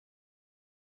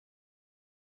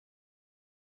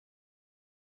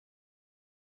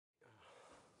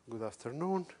Good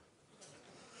afternoon.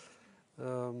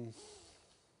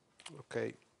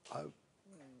 Okay.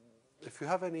 If you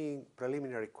have any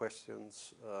preliminary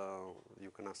questions, you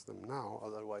can ask them now.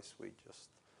 Otherwise, we just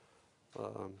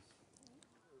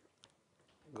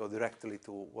go directly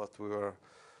to what we were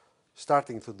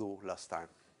starting to do last time.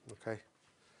 Okay.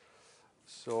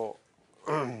 So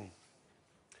the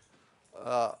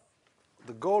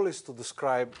goal is to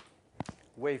describe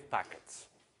wave packets.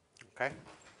 Okay.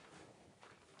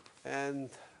 And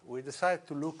we decided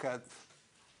to look at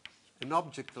an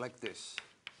object like this,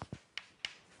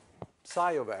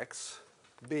 psi of x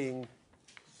being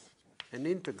an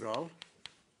integral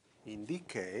in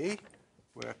dk,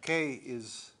 where k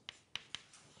is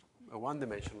a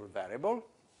one-dimensional variable,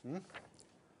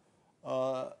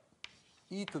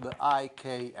 e to the I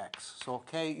kx. So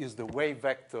k is the wave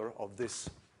vector of this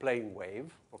plane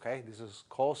wave. Okay, this is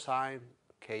cosine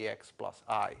kx plus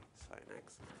I sine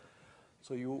x.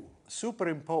 So you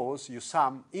superimpose, you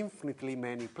sum infinitely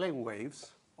many plane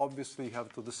waves. Obviously, you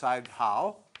have to decide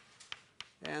how,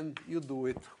 and you do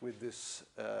it with this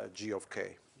g of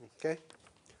k, okay?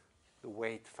 The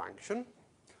weight function.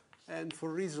 And for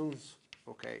reasons,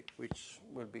 okay, which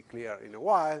will be clear in a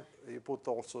while, you put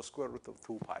also square root of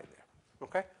 2 pi there,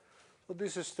 okay? So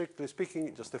this is, strictly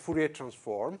speaking, just a Fourier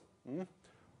transform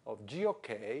of g of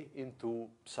k into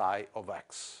psi of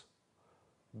x.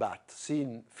 But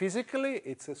seen physically,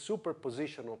 it's a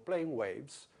superposition of plane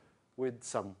waves with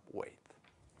some weight.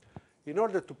 In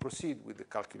order to proceed with the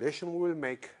calculation, we will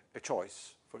make a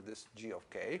choice for this g of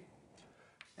k,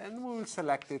 and we will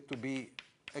select it to be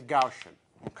a Gaussian,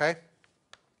 okay?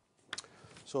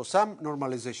 So some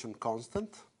normalization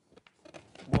constant,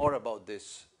 more about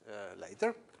this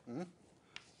later,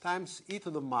 times e to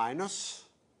the minus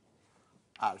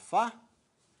alpha,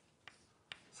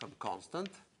 some constant,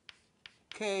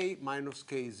 k minus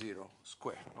k0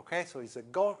 squared, okay? So it's a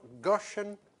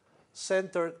Gaussian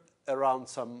centered around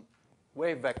some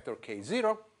wave vector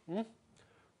k0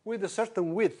 with a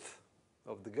certain width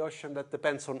of the Gaussian that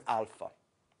depends on alpha,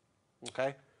 okay?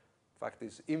 In fact,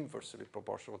 it's inversely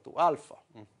proportional to alpha.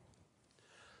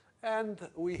 And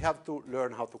we have to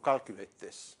learn how to calculate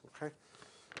this, okay?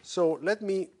 So let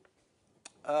me,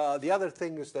 the other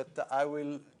thing is that I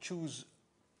will choose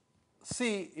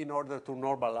C in order to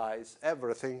normalize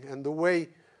everything. And the way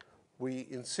we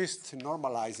insist in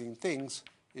normalizing things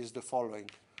is the following.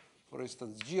 For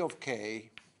instance, g of k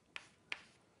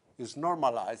is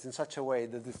normalized in such a way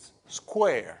that its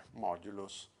square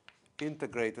modulus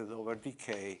integrated over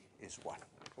dk is 1.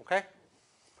 Okay?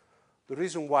 The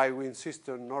reason why we insist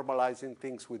on normalizing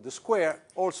things with the square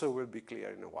also will be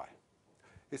clear in a while.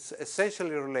 It's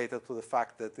essentially related to the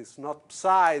fact that it's not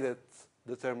psi that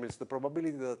determines the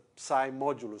probability that psi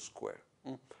modulus square.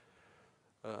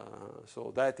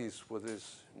 So that is what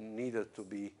is needed to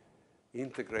be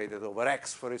integrated over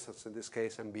x, for instance, in this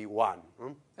case, and be 1.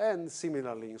 And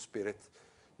similarly in spirit,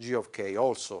 g of k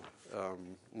also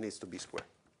needs to be squared.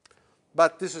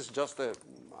 But this is just a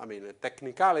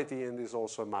technicality, and is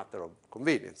also a matter of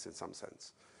convenience in some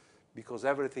sense, because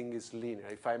everything is linear.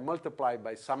 If I multiply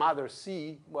by some other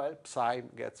c, well, psi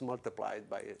gets multiplied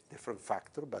by a different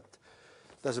factor, but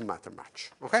doesn't matter much,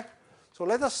 okay? So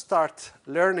let us start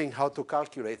learning how to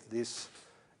calculate these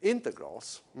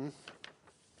integrals.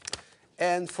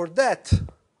 And for that,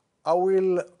 I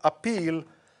will appeal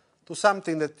to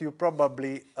something that you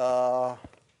probably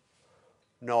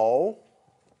know,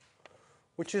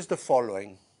 which is the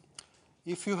following.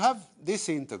 If you have this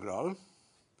integral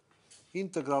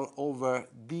over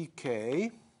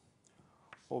dk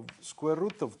of square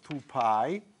root of 2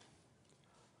 pi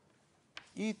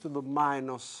e to the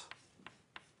minus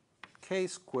k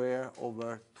square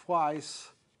over twice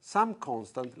some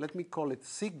constant, let me call it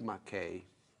sigma k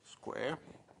square,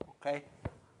 okay?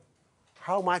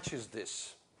 How much is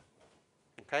this?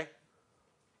 Okay?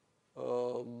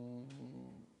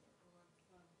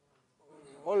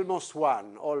 Almost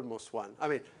 1, almost 1. I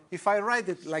mean, if I write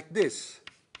it like this,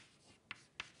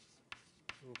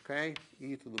 okay,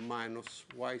 e to the minus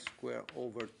y square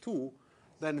over 2,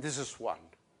 then this is 1,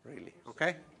 really,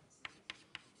 okay?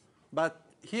 But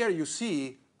here you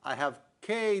see I have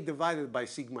k divided by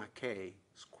sigma k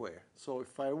square. So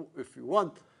if you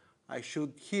want, I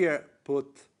should here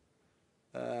put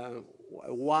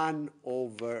 1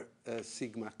 over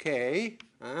sigma k,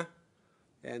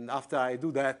 and after I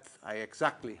do that, I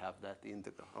exactly have that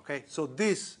integral, okay? So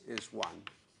this is 1.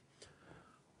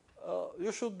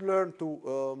 You should learn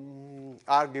to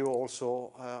argue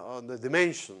also on the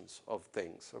dimensions of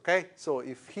things, okay? So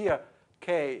if here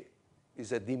k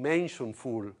is a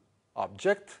dimensionful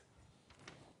object,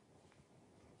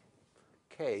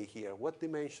 k k here, what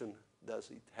dimension does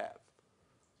it have?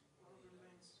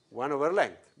 1 over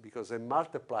length, because it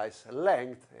multiplies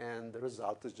length, and the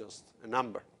result is just a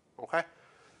number. Okay?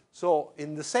 So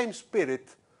in the same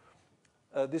spirit,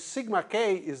 this sigma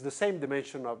k is the same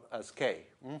dimension as k.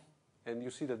 And you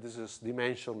see that this is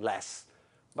dimensionless.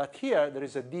 But here there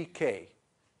is a dk,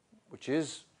 which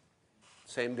is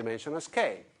same dimension as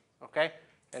k. Okay?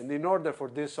 And in order for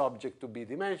this object to be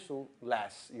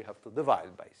dimensionless, you have to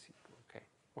divide by sigma. Okay?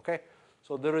 Okay?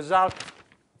 So the result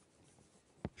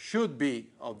should be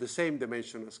of the same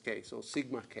dimension as k, so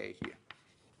sigma k here.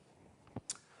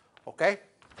 Okay?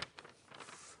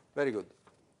 Very good.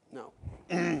 Now,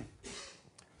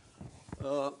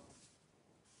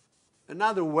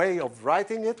 another way of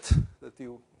writing it that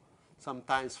you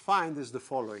sometimes find is the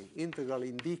following. Integral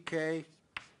in dk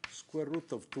square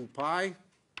root of 2 pi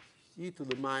e to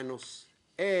the minus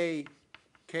a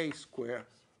k square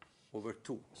over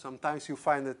 2. Sometimes you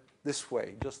find it this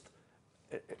way, just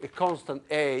a constant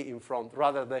a in front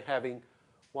rather than having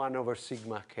 1 over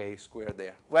sigma k squared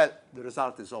there. Well, the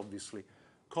result is obviously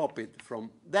copied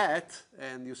from that,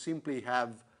 and you simply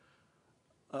have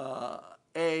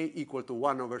a equal to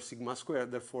 1 over sigma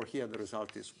squared. Therefore, here the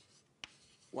result is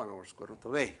 1 over square root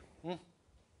of a.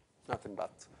 Nothing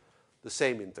but the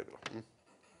same integral.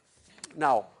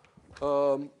 Now,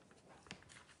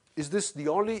 is this the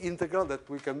only integral that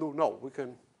we can do? No, we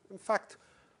can, in fact,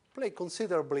 play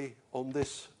considerably on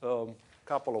this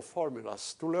couple of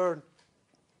formulas to learn,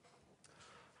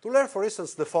 for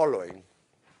instance, the following.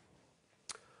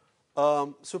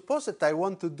 Suppose that I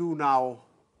want to do now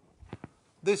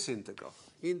this integral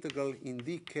in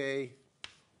dk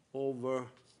over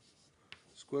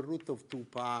square root of 2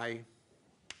 pi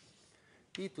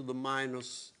e to the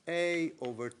minus a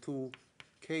over 2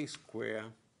 k square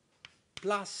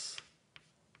plus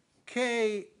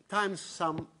k times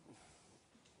some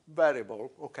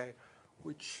variable, okay,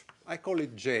 which I call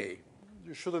it j.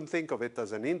 You shouldn't think of it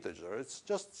as an integer. It's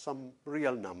just some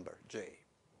real number, j.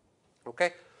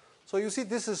 Okay? So you see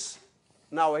this is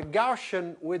now a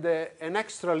Gaussian with an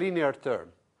extra linear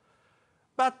term.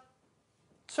 But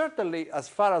certainly, as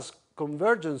far as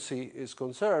convergency is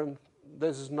concerned,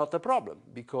 this is not a problem,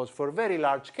 because for a very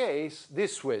large case,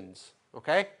 this wins.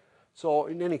 Okay? So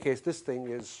in any case, this thing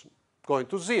is going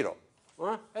to 0.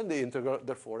 And the integral,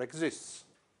 therefore, exists.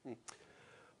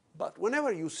 But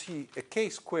whenever you see a k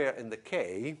square and a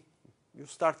k, you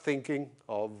start thinking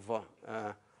of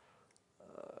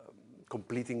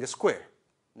completing a square,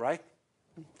 right?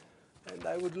 And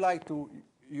I would like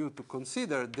you to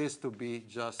consider this to be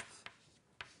just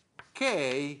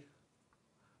k.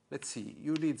 Let's see,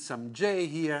 you need some j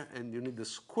here, and you need a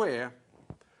square.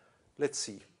 Let's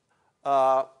see.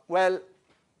 Well,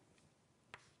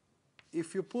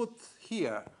 if you put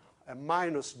here a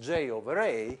minus j over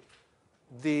a,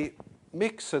 the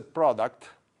mixed product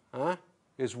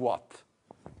is what?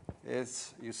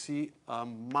 It's, you see,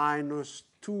 minus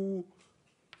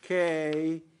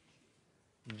 2k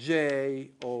j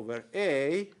over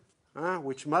a,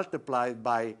 which multiplied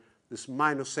by this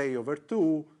minus a over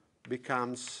 2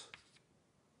 becomes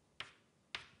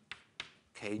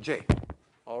kj.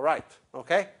 All right,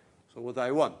 okay? So what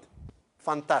I want.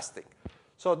 Fantastic.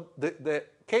 So the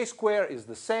k square is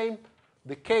the same.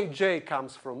 The kj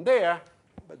comes from there,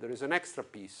 but there is an extra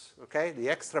piece, okay? The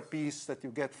extra piece that you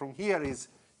get from here is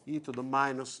e to the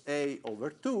minus a over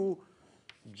 2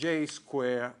 j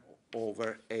square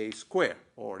over a square,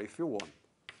 or if you want,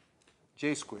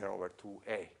 j square over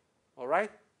 2a. All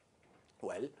right?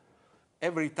 Well,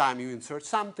 every time you insert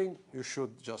something, you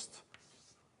should just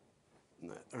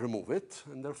remove it,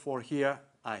 and therefore here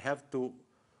I have to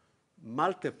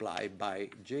multiply by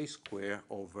j square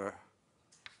over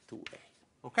 2a.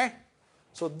 Okay?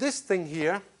 So this thing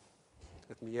here,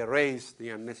 let me erase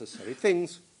the unnecessary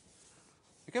things,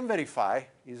 you can verify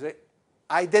is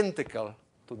identical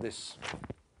to this.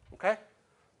 Okay?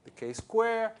 The k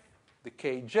square, the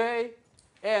kj,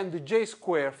 and the j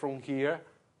square from here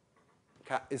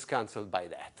is cancelled by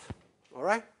that. All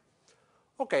right?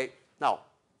 Okay, now,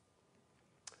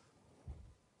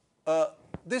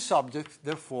 this object,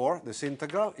 therefore, this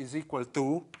integral is equal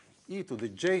to e to the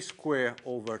j square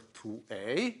over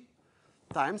 2a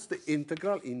times the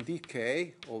integral in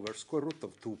dk over square root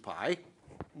of 2 pi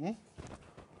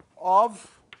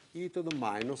of e to the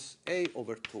minus a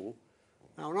over 2.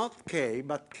 Now, not k,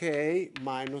 but k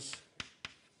minus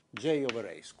j over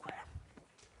a square.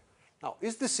 Now,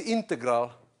 is this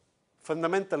integral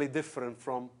fundamentally different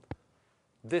from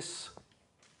this?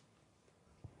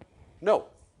 No,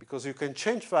 because you can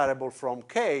change variable from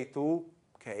k to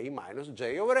k minus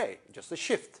j over a, just a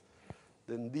shift.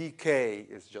 then dk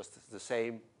is just the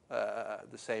same,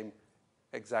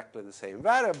 exactly the same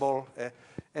variable.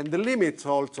 And the limits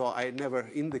also, I never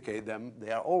indicate them.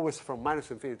 They are always from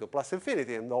minus infinity to plus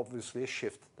infinity, and obviously a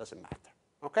shift doesn't matter.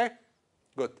 Okay?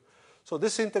 Good. So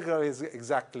this integral is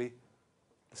exactly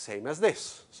the same as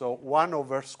this. So 1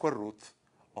 over square root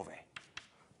of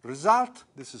a. Result,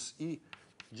 this is e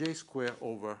j squared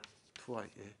over 2ia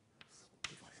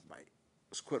divided by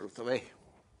square root of a.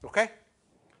 Okay?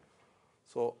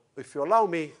 So if you allow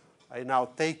me, I now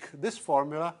take this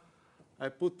formula, I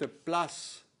put the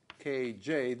plus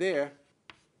kj there,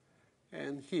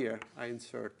 and here I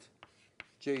insert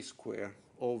j squared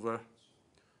over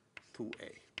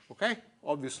 2a. Okay?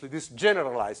 Obviously, this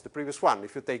generalized the previous one.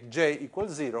 If you take j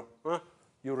equals 0,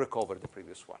 you recover the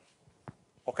previous one.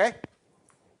 Okay?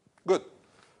 Good.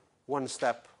 One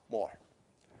step more.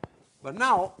 But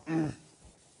now,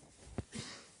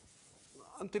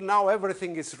 until now,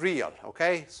 everything is real.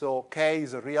 Okay? So k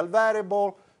is a real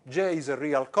variable, j is a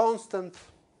real constant,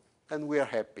 and we are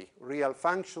happy. Real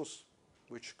functions,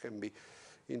 which can be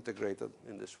integrated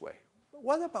in this way. But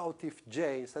what about if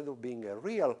j, instead of being a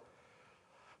real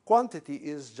quantity,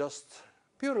 is just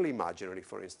purely imaginary,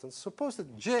 for instance? Suppose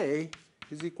that j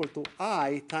is equal to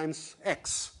I times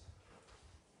x.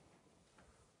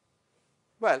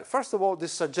 Well, first of all,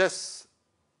 this suggests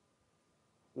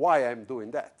why I'm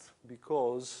doing that.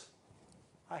 Because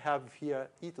I have here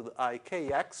e to the I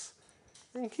kx,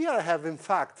 and here I have, in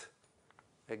fact,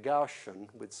 a Gaussian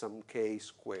with some k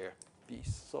square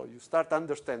piece. So you start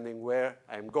understanding where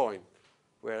I'm going,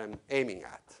 where I'm aiming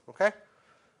at. Okay?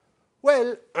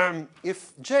 Well,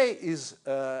 if j is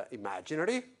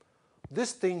imaginary,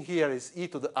 this thing here is e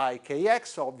to the I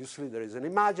kx. Obviously, there is an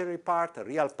imaginary part, a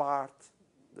real part.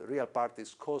 The real part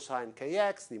is cosine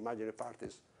kx. The imaginary part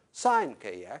is sine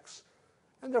kx.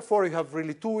 And therefore, you have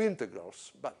really two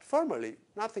integrals. But formally,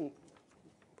 nothing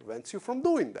prevents you from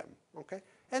doing them. Okay?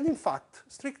 And in fact,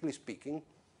 strictly speaking,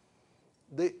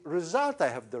 the result I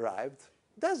have derived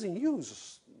doesn't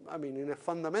use, in a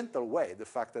fundamental way, the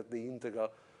fact that the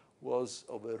integral was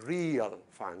of a real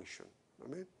function.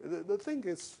 The thing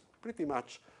is pretty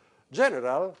much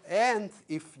general, and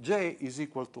if j is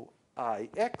equal to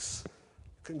ix, you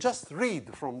can just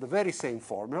read from the very same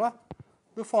formula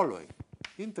the following.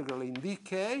 Integral in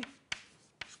dk,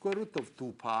 square root of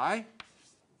 2 pi,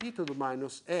 e to the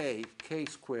minus a k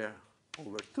squared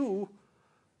over 2,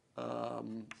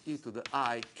 e to the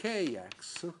I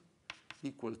kx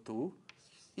equal to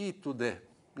e to the,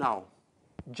 now,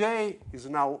 j is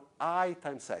now I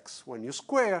times x. When you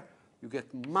square, you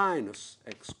get minus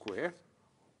x squared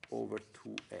over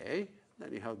 2a.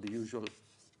 Then you have the usual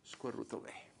square root of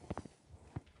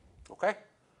a. Okay?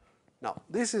 Now,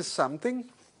 this is something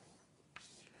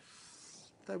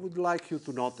that I would like you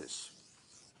to notice.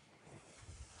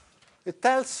 It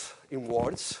tells, in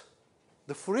words,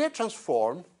 the Fourier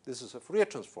transform, this is a Fourier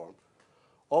transform,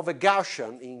 of a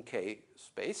Gaussian in K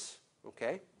space,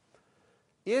 okay,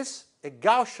 is a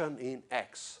Gaussian in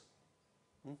X.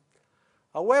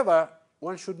 However,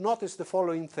 one should notice the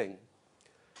following thing.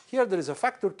 Here there is a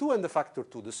factor 2 and the factor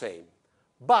 2 the same.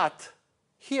 But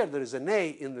here there is an a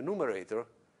in the numerator,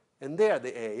 and there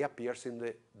the a appears in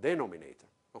the denominator.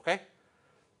 Okay?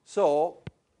 So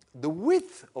the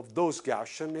width of those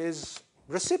Gaussian is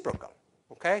reciprocal.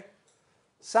 Okay?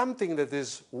 Something that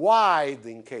is wide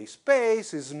in K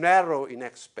space is narrow in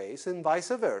X space, and vice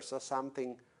versa.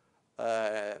 Something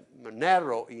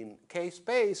narrow in K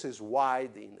space is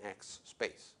wide in X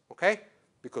space. Okay?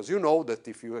 Because you know that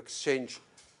if you exchange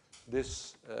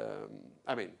this,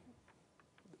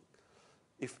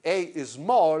 if A is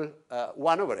small,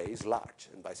 1 over A is large,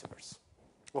 and vice versa.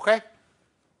 Okay?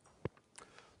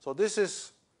 So this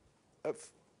is a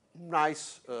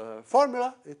nice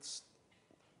formula. It's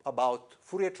about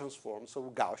Fourier transforms of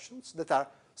Gaussians that are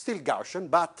still Gaussian,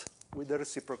 but with a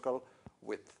reciprocal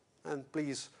width. And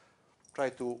please try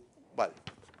to, well,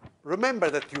 remember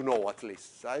that you know at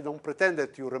least. I don't pretend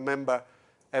that you remember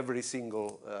every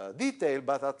single detail,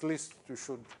 but at least you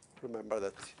should remember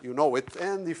that you know it.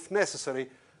 And if necessary,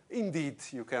 indeed,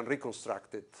 you can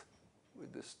reconstruct it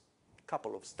with this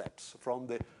couple of steps from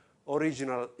the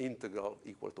original integral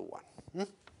equal to 1.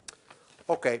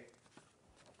 Okay.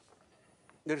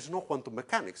 There is no quantum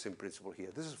mechanics in principle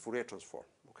here. This is Fourier transform.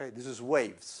 Okay, this is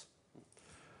waves.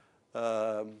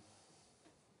 However,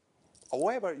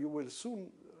 you will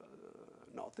soon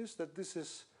notice that this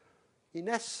is, in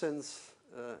essence,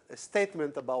 a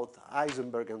statement about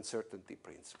Heisenberg uncertainty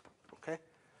principle. Okay,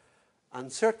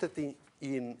 uncertainty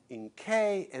in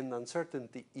K and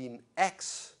uncertainty in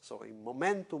X, so in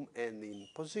momentum and in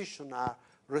position, are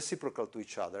reciprocal to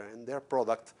each other, and their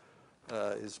product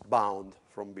is bound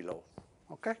from below.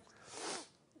 Okay.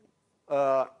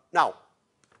 Now,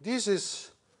 this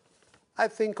is, I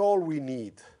think, all we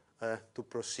need to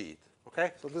proceed.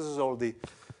 Okay. So this is all the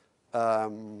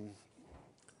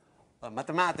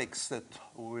mathematics that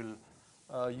we will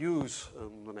use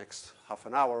in the next half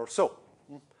an hour or so.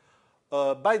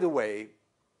 By the way,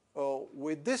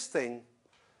 with this thing,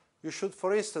 you should,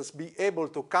 for instance, be able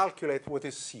to calculate what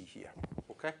is C here,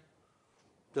 okay?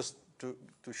 Just to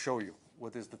show you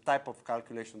what is the type of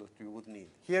calculation that you would need.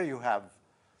 Here you have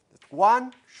that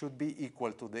 1 should be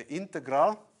equal to the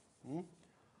integral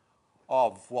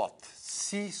of what?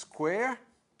 C squared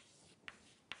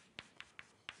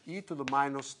e to the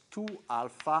minus 2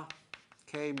 alpha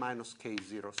k minus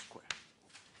k0 squared.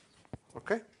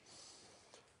 Okay?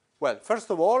 Well, first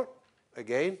of all,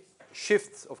 again,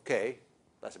 shifts of k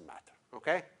doesn't matter.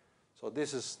 Okay? So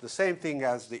this is the same thing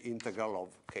as the integral of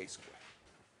k squared.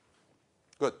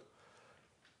 Good.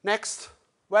 Next,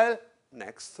 well,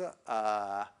 next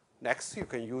you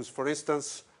can use, for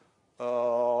instance,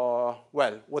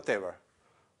 well, whatever.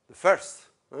 The first.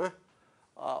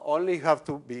 Only you have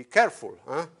to be careful.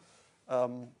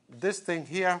 This thing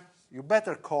here, you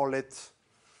better call it,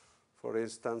 for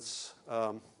instance,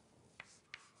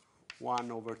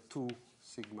 1 over 2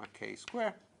 sigma k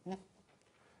squared.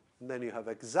 And then you have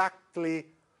exactly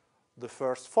the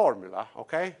first formula,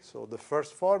 okay? So the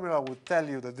first formula would tell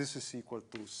you that this is equal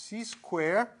to c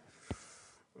squared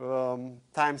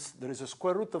times, there is a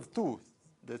square root of 2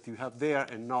 that you have there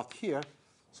and not here.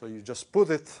 So you just put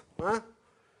it,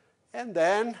 and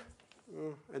then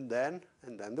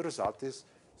the result is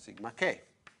sigma k,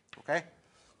 okay?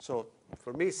 So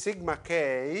for me, sigma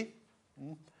k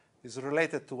is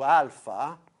related to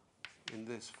alpha in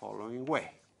this following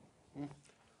way.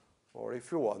 Or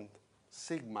if you want,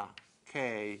 sigma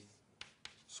k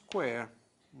squared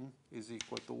is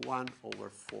equal to 1 over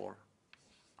 4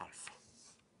 alpha.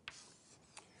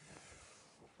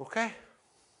 Okay?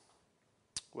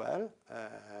 Well,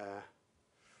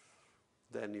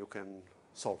 then you can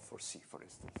solve for C, for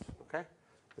instance. Okay?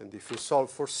 And if you solve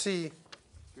for C,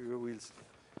 you will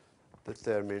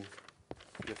determine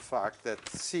the fact that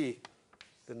C,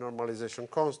 the normalization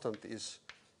constant, is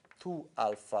 2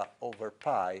 alpha over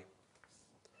pi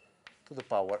to the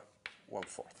power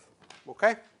 1/4.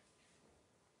 Okay?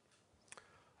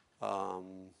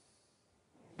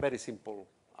 Very simple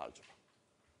algebra.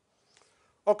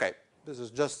 Okay, this is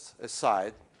just a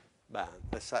side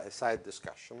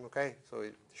discussion. Okay, so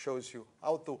it shows you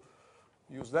how to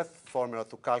use that formula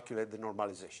to calculate the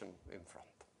normalization in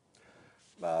front.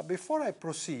 Before I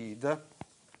proceed,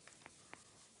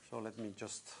 so let me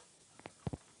just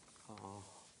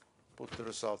put the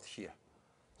result here.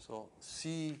 So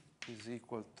C is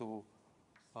equal to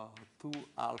 2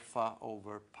 alpha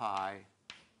over pi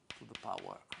to the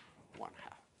power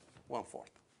 1/4.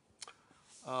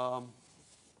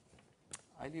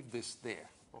 I leave this there,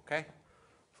 okay,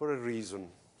 for a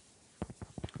reason.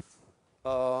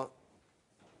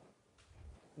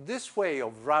 This way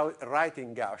of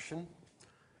writing Gaussian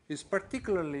is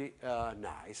particularly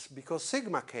nice because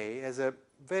sigma k has a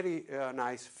very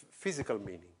nice physical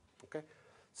meaning. Okay,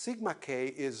 sigma k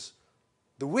is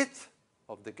the width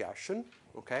of the Gaussian,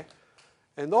 okay,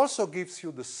 and also gives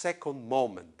you the second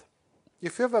moment.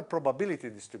 If you have a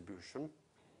probability distribution,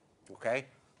 okay,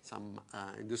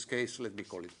 in this case, let me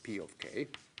call it P of k,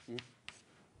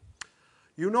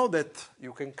 you know that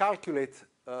you can calculate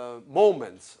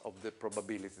moments of the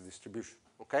probability distribution,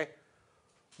 okay?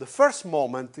 The first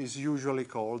moment is usually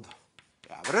called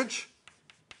the average,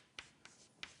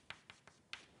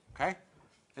 okay?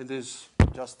 And is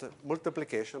just a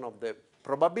multiplication of the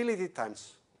probability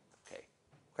times k,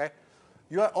 okay?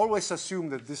 You always assume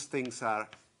that these things are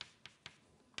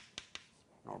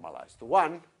normalized to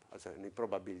 1, as any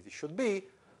probability should be.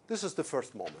 This is the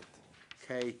first moment,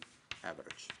 k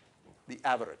average, the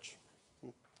average.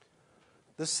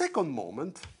 The second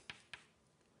moment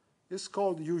is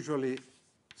called usually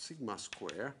sigma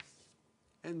square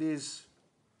and is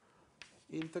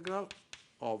integral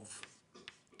of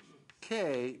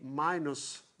k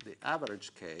minus the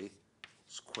average k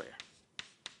square.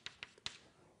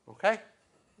 Okay?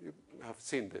 You have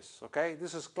seen this, okay?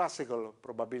 This is classical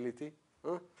probability.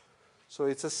 So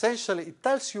it's essentially, it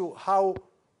tells you how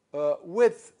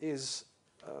width is,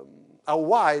 how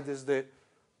wide is the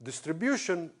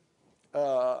distribution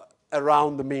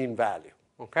around the mean value,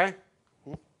 okay?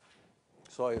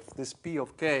 So if this P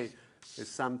of k is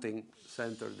something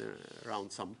centered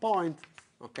around some point,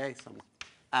 okay, some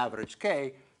average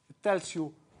k, it tells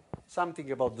you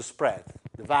something about the spread,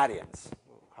 the variance,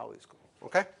 how it's going,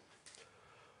 okay?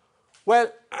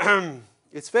 Well,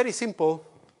 it's very simple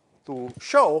to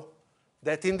show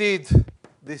that indeed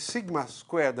this sigma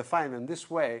square defined in this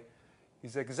way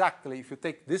is exactly, if you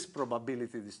take this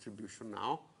probability distribution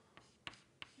now,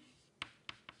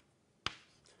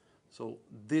 so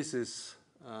this is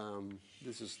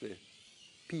the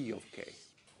P of k,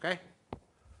 okay?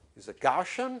 It's a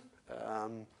Gaussian,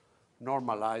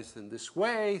 normalized in this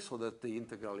way so that the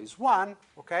integral is 1,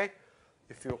 okay?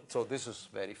 So this is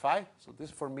verified. So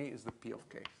this for me is the P of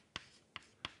k.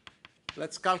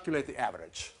 Let's calculate the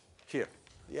average here.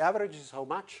 The average is how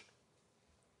much?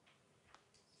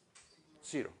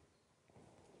 0.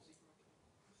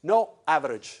 No,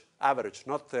 average,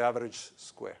 not the average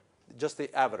square, just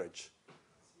the average.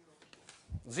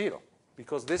 0,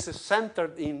 because this is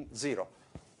centered in 0.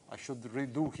 I should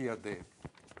redo here the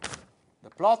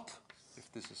plot.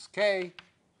 If this is k,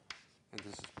 and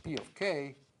this is P of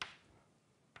k,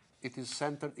 it is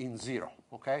centered in 0,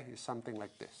 okay? It's something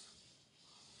like this.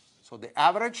 So the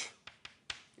average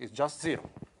is just 0,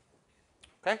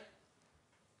 okay?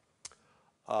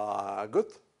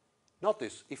 Good.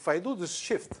 Notice, if I do this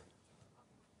shift,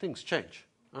 things change.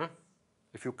 Huh?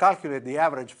 If you calculate the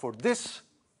average for this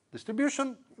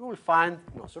distribution, you will find,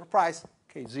 no surprise,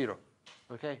 k 0,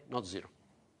 okay? Not 0,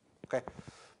 okay?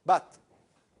 But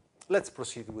let's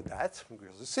proceed with that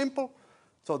because it's simple.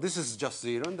 So this is just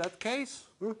 0 in that case.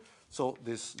 So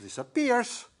this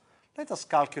disappears. Let us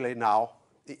calculate now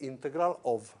the integral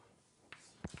of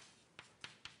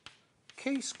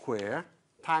k squared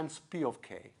times P of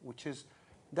k, which is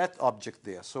that object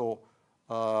there. So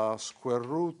square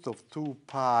root of 2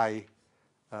 pi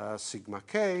sigma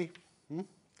k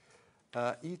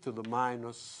e to the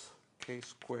minus k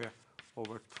squared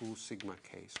over 2 sigma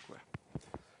k squared.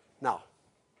 Now,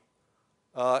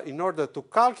 in order to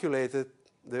calculate it,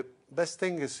 the best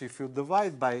thing is if you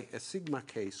divide by a sigma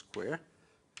k square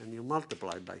and you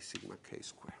multiply by sigma k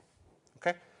square.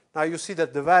 Okay? Now you see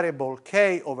that the variable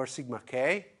k over sigma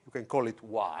k, you can call it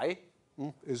y,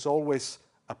 is always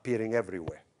appearing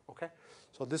everywhere. Okay?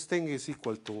 So this thing is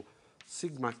equal to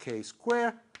sigma k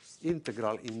square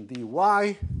integral in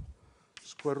dy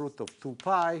square root of 2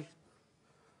 pi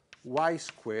y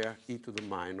square e to the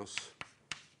minus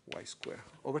y square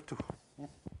over 2.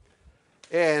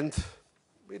 And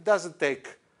it doesn't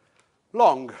take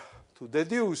long to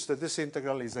deduce that this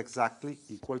integral is exactly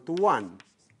equal to 1.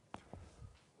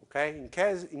 Okay?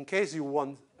 In case you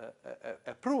want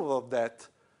a proof of that,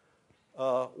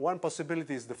 one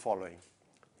possibility is the following.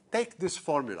 Take this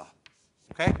formula,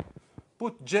 okay?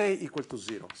 Put j equal to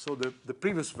 0, so the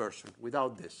previous version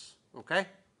without this, okay?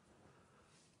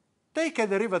 Take a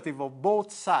derivative of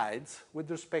both sides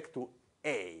with respect to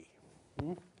a.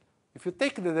 If you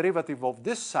take the derivative of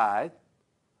this side,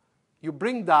 you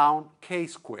bring down k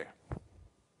squared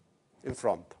in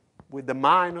front with the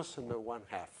minus and the 1/2,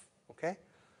 okay?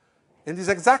 And it's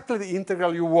exactly the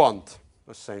integral you want,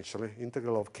 essentially,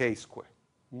 integral of k squared.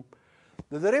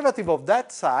 The derivative of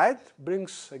that side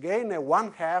brings, again, a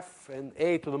 1/2 and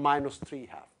a to the minus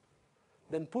 3/2.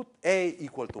 Then put a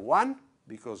equal to 1,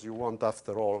 because you want,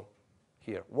 after all,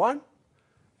 here 1,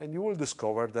 and you will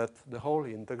discover that the whole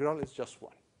integral is just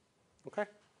 1. Okay?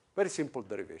 Very simple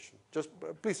derivation. Just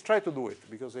please try to do it,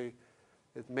 because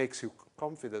it makes you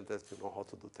confident that you know how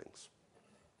to do things.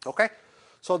 Okay?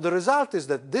 So the result is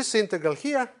that this integral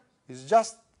here is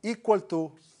just equal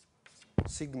to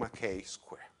sigma k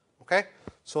squared. Okay?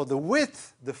 So the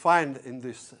width defined in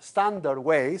this standard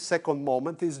way, second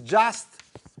moment, is just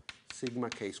sigma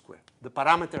k squared. The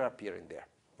parameter appearing there.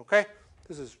 Okay?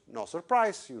 This is no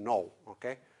surprise. You know,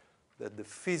 okay, that the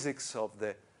physics of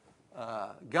the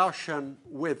Gaussian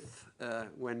width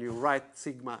when you write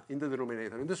sigma in the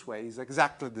denominator in this way is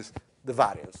exactly this, the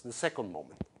variance, the second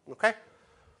moment. Okay?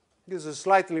 This is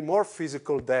slightly more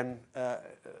physical than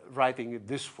writing it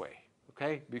this way.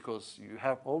 Okay? Because you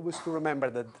have always to remember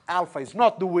that alpha is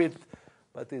not the width,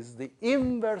 but is the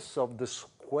inverse of the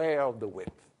square of the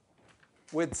width,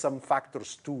 with some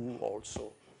factors 2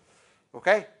 also.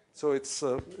 Okay? So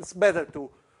it's better to,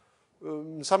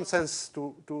 in some sense,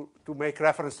 to make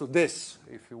reference to this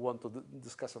if you want to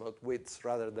discuss about widths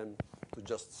rather than to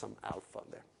just some alpha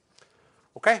there.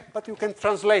 Okay? But you can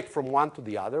translate from one to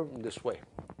the other in this way.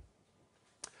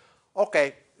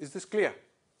 Okay, is this clear?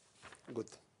 Good.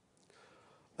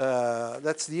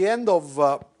 That's the end of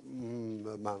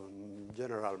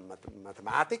general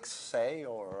mathematics, say,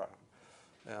 or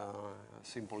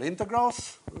simple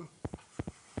integrals.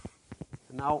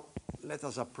 Now let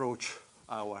us approach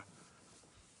our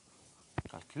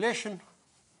calculation.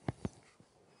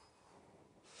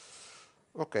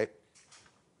 Okay.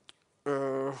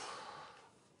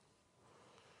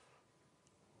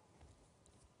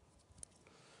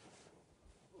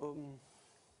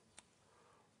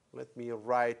 let me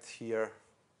write here.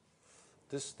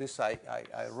 This I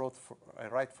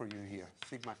write for you here.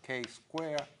 Sigma k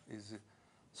square is,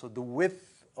 so the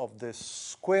width of the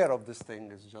square of this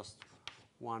thing is just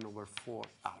 1 over 4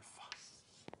 alpha.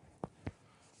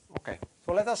 Okay,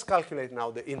 so let us calculate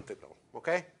now the integral,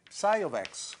 okay? Psi of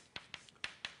x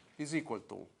is equal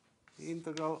to the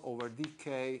integral over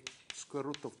dk square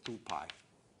root of 2 pi.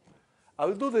 I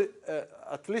will do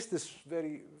at least this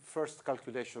very first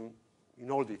calculation in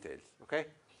all details, okay?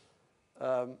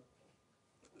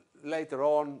 Later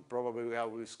on, probably I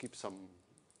will skip some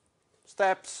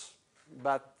steps,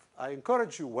 but I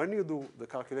encourage you, when you do the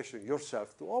calculation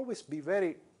yourself, to always be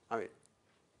very,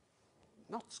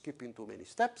 not skipping too many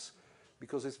steps,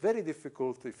 because it's very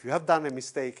difficult if you have done a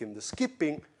mistake in the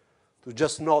skipping to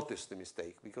just notice the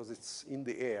mistake, because it's in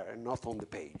the air and not on the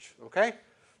page, okay?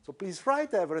 So please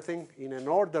write everything in an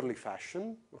orderly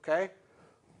fashion, okay?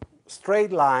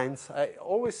 Straight lines. I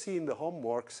always see in the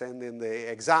homeworks and in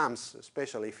the exams,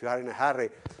 especially if you are in a hurry,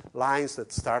 lines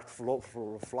that start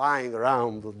flying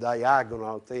around, the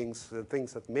diagonal things, the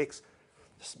things that mix.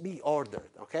 Just be ordered,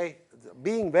 okay?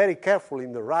 Being very careful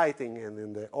in the writing and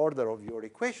in the order of your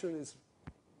equation is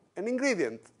an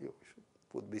ingredient, you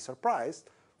would be surprised,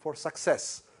 for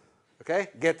success, okay?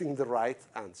 Getting the right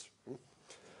answer.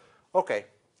 Okay.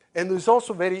 And it's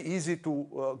also very easy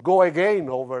to go again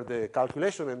over the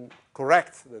calculation and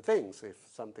correct the things if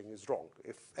something is wrong.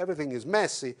 If everything is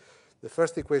messy, the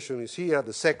first equation is here,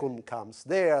 the second comes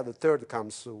there, the third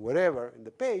comes wherever in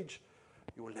the page,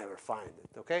 you will never find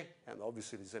it, okay? And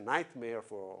obviously it's a nightmare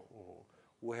for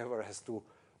whoever has to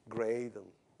grade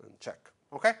and check,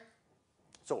 okay?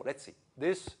 So let's see.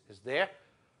 This is there.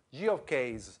 G of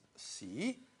k is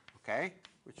c, okay,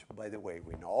 which, by the way,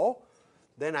 we know.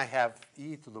 Then I have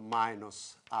e to the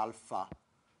minus alpha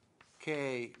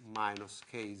k minus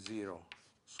k0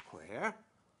 square.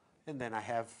 And then I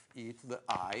have e to the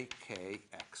I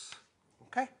kx.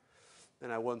 Okay?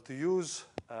 Then I want to use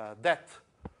that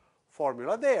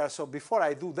formula there. So before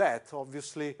I do that,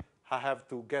 obviously, I have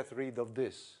to get rid of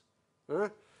this.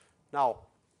 Now,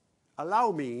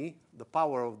 allow me, the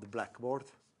power of the blackboard,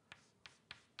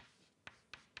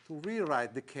 to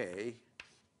rewrite the k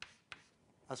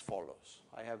as follows.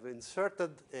 I have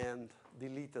inserted and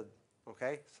deleted,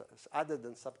 okay? So added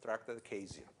and subtracted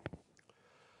k0.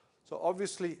 So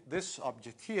obviously, this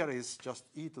object here is just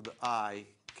e to the I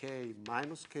k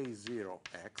minus k0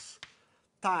 x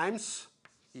times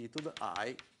e to the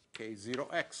I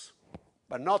k0x.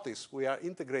 But notice, we are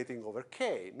integrating over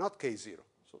k, not k0.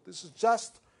 So this is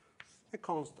just a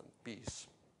constant piece,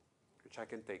 which I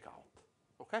can take out,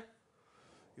 okay?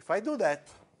 If I do that,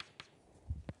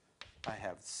 I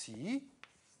have c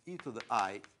e to the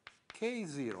I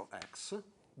k0x,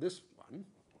 this one,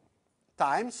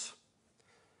 times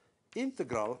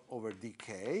integral over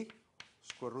dk,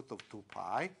 square root of 2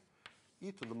 pi,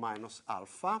 e to the minus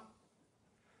alpha,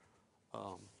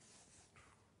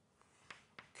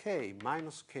 k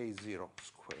minus k0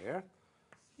 square,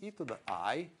 e to the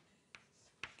I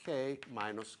k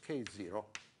minus k0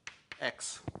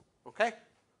 x. Okay?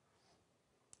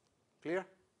 Clear?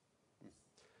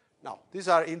 Now, these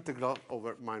are integral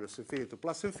over minus infinity to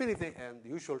plus infinity, and the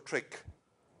usual trick,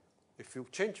 if you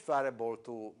change variable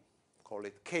to call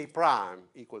it k prime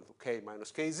equal to k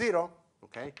minus k0,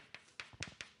 okay,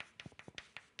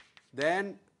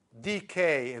 then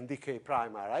dk and dk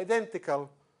prime are identical.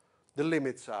 The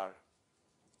limits are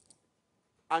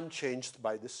unchanged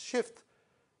by this shift,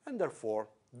 and therefore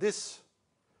this,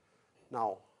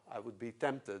 now I would be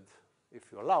tempted,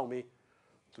 if you allow me,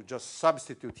 to just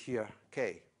substitute here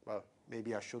k. Well,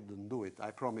 maybe I shouldn't do it. I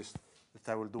promised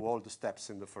that I will do all the steps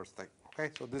in the first thing.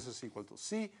 Okay, so this is equal to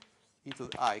c e to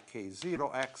the I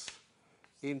k0x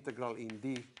integral in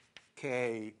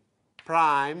dk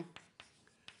prime,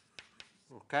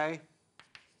 okay,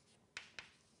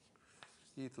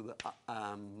 e to the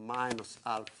minus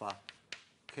alpha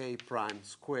k prime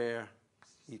square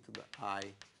e to the I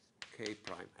k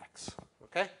prime x.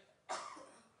 Okay?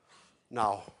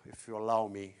 Now, if you allow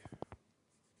me,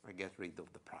 I get rid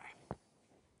of the prime.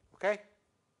 Okay?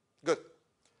 Good.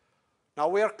 Now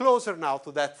we are closer now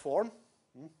to that form.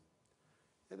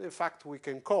 And in fact, we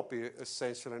can copy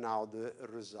essentially now the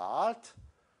result.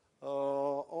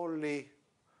 Only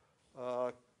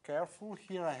careful,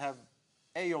 here I have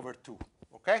a over 2,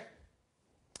 okay?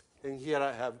 And here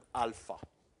I have alpha.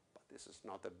 But this is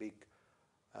not a big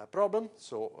problem.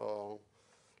 So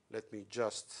let me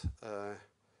just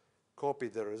copy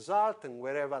the result. And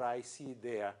wherever I see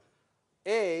there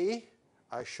a,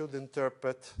 I should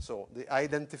interpret, so the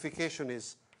identification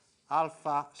is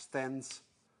alpha stands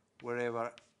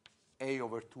wherever A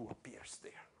over 2 appears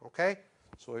there, okay?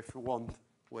 So if you want,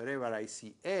 wherever I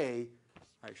see A,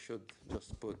 I should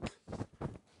just put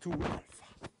 2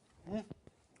 alpha.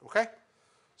 Okay?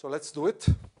 So let's do it.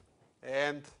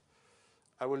 And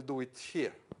I will do it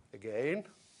here again.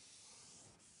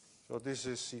 So this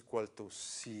is equal to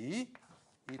C,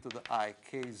 e to the I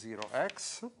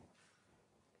k0x.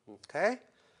 Okay?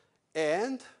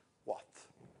 And what?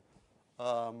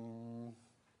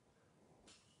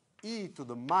 E to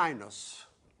the minus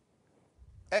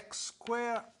x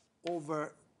squared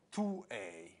over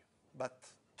 2a.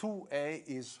 But 2a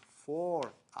is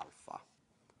 4 alpha.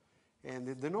 And in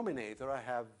the denominator, I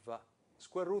have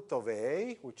square root of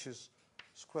a, which is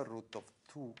square root of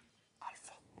 2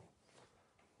 alpha.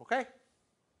 Okay?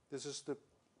 This is the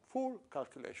full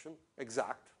calculation,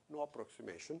 exact, no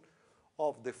approximation,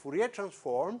 of the Fourier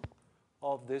transform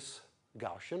of this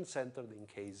Gaussian centered in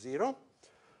K0.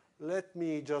 Let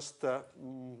me just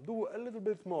do a little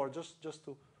bit more, just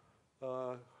to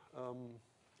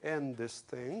end this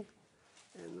thing.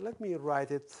 And let me write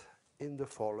it in the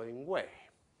following way.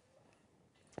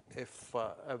 If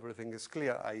everything is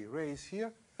clear, I erase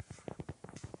here.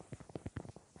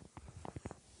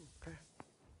 Okay.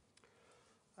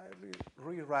 I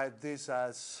rewrite this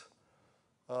as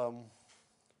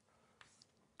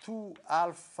 2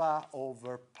 alpha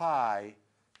over pi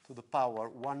to the power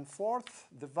 1/4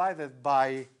 divided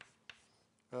by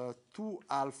 2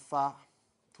 alpha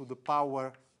to the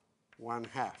power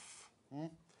 1/2.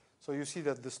 So you see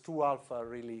that these 2 alpha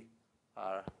really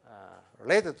are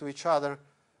related to each other,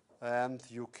 and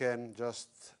you can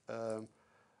just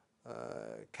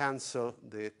cancel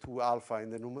the 2 alpha in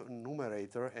the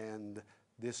numerator, and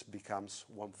this becomes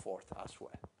 1/4 as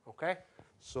well. Okay?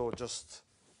 So just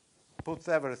put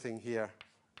everything here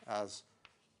as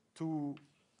 2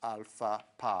 alpha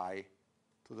pi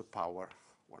to the power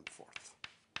 1/4.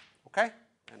 Okay?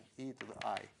 And e to the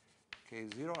I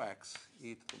k0x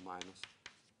e to the minus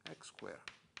x squared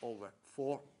over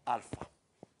 4 alpha.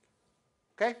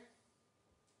 Okay?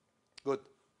 Good.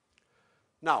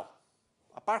 Now,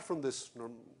 apart from this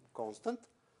constant,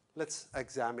 let's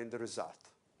examine the result.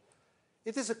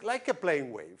 It is like a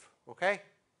plane wave, okay?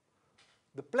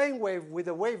 The plane wave with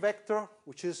a wave vector,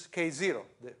 which is k0,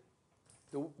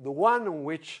 the one on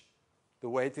which the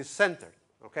weight is centered.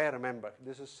 Okay, remember,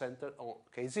 this is centered on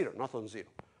k0, not on 0.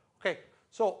 Okay,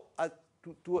 so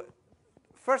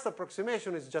first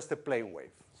approximation is just a plane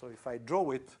wave. So if I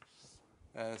draw it,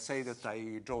 say that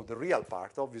I draw the real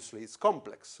part, obviously it's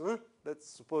complex. Let's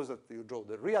suppose that you draw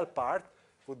the real part,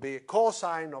 would be a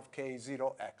cosine of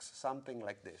k0x, something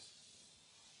like this.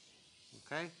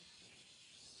 Okay?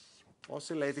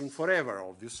 Oscillating forever,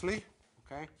 obviously.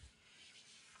 Okay?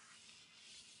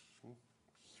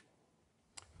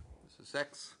 This is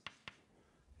x,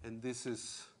 and this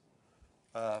is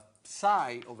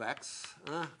psi of x,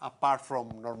 apart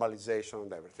from normalization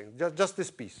and everything. Just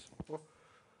this piece.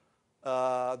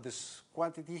 This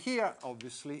quantity here,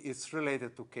 obviously, is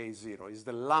related to k0. It's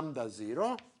the lambda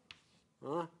 0.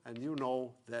 And you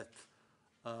know that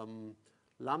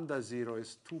lambda 0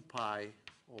 is 2 pi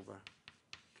over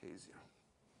k0.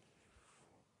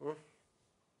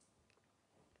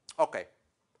 Okay.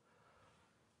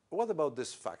 What about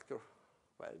this factor?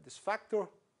 Well, this factor,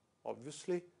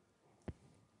 obviously,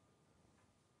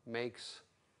 makes,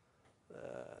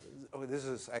 this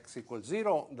is x equals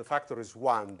 0. The factor is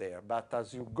 1 there. But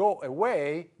as you go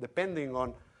away, depending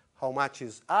on how much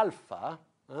is alpha,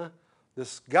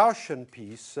 this Gaussian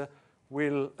piece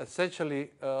will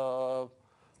essentially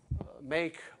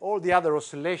make all the other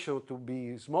oscillations to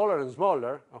be smaller and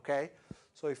smaller, okay?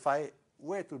 So if I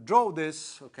were to draw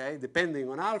this, okay, depending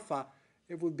on alpha,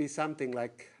 it would be something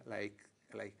like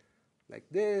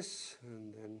this,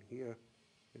 and then here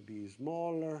maybe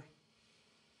smaller,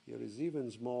 here is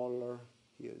even smaller,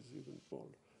 here is even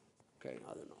smaller. Okay,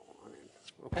 I don't know, I mean,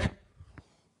 okay?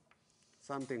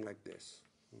 Something like this.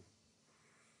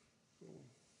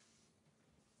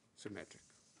 Symmetric.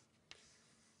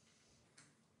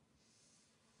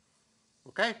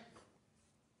 Okay?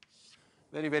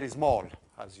 Very, very small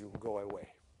as you go away.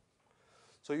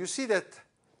 So you see that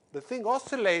the thing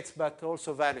oscillates but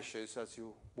also vanishes as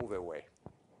you move away,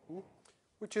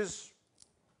 which is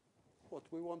what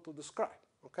we want to describe.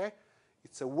 Okay?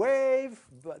 It's a wave,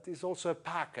 but it's also a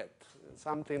packet,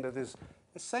 something that is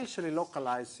essentially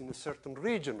localized in a certain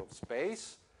region of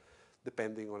space,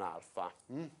 depending on alpha.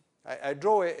 I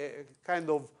draw a kind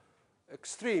of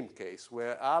extreme case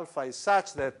where alpha is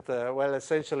such that, well,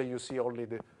 essentially you see only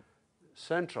the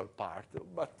central part.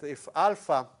 But if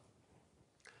alpha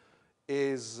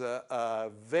is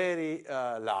very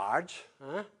large,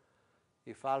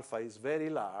 if alpha is very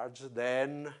large,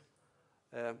 then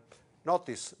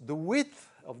notice the width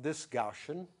of this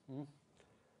Gaussian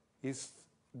is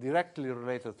directly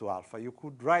related to alpha. You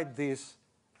could write this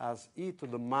as e to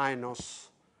the minus,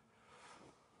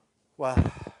 well,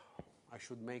 I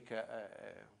should make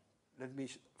let me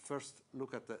first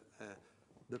look at the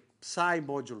psi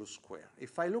modulus square.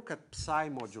 If I look at psi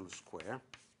modulus square,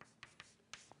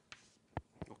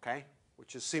 okay,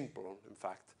 which is simple, in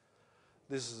fact,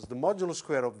 this is the modulus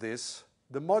square of this.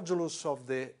 The modulus of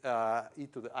the e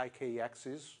to the ikx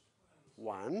is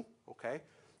 1, okay?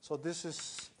 So this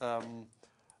is 1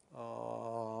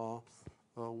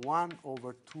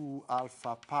 over 2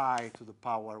 alpha pi to the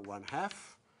power 1/2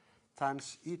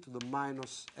 times e to the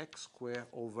minus x squared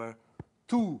over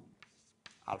 2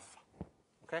 alpha,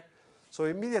 okay? So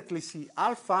immediately see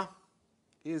alpha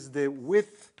is the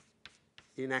width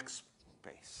in x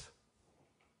space,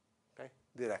 okay,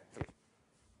 directly.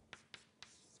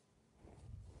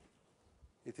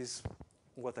 It is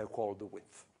what I call the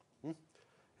width.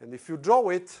 And if you draw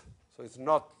it, so it's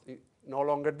not no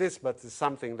longer this, but it's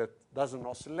something that doesn't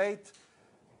oscillate.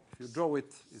 If you draw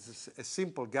it, it's a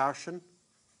simple Gaussian,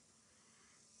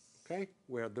 okay,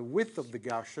 where the width of the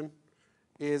Gaussian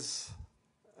is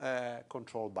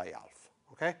controlled by alpha,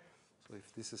 okay? So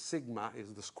if this is sigma,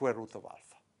 is the square root of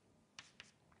alpha.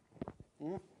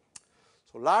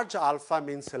 So large alpha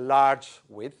means a large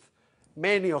width,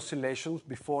 many oscillations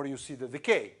before you see the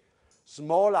decay.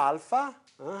 Small alpha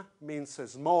means a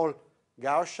small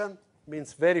Gaussian,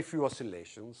 means very few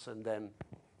oscillations, and then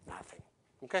nothing.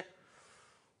 Okay?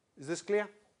 Is this clear?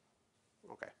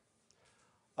 Okay.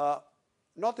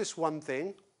 Notice one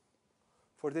thing.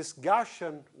 For this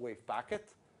Gaussian wave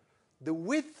packet, the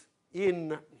width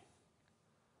in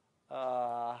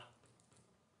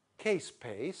k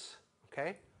space,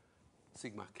 okay,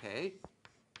 sigma k,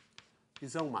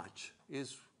 is how much?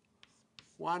 Is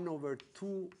 1 over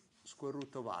 2 square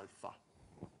root of alpha.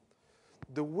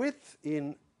 The width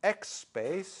in x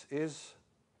space is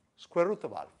square root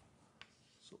of alpha.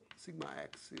 So sigma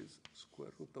x is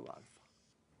square root of alpha.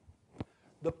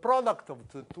 The product of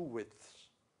the two widths,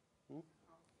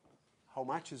 how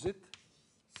much is it?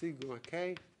 Sigma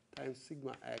k times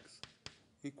sigma x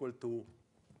equal to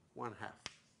 1/2.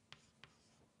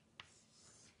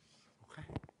 Okay?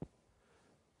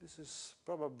 This is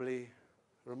probably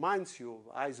reminds you of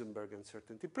Heisenberg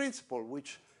uncertainty principle,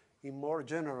 which in more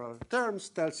general terms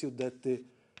tells you that the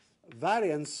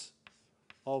variance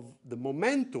of the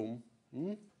momentum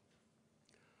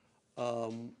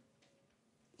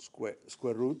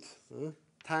square root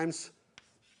times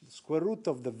the square root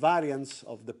of the variance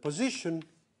of the position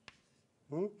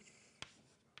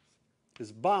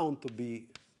is bound to be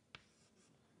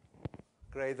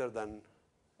greater than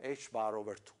h bar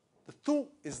over 2. The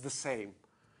 2 is the same.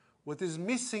 What is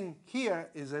missing here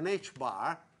is an h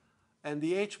bar, and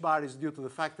the h bar is due to the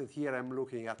fact that here I'm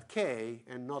looking at k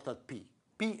and not at p.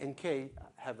 P and k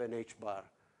have an h bar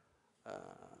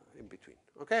in between,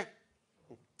 okay?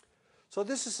 So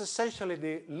this is essentially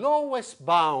the lowest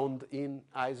bound in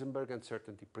Heisenberg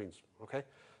uncertainty principle, okay?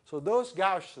 So those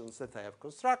Gaussians that I have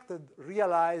constructed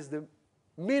realize the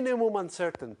minimum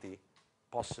uncertainty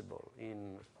possible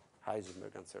in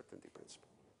Heisenberg uncertainty principle.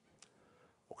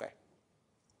 Okay.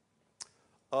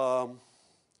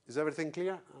 Is everything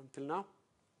clear until now?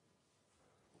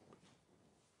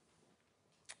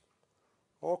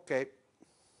 Okay.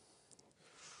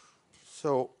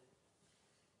 So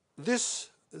this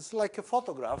is like a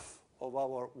photograph of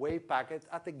our wave packet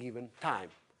at a given time.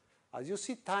 As you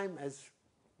see, time has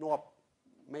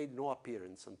made no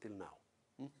appearance until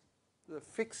now. The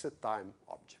fixed time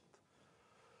object.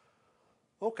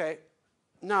 Okay.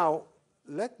 Now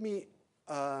let me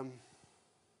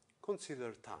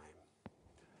consider time.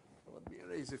 Let me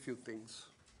erase a few things.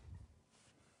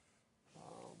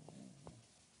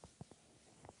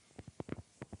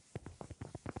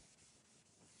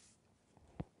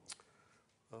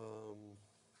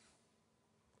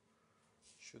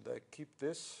 Should I keep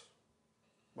this?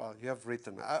 Well, you have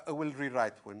written. I will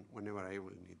rewrite whenever I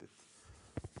will need it.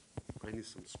 I need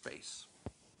some space.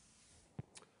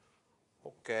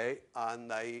 Okay,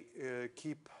 and I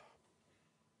keep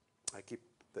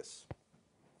this.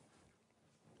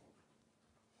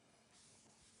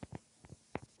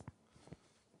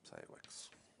 Psi x.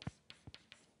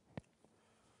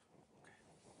 Okay.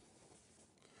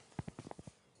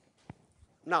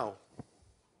 Now,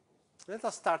 let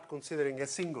us start considering a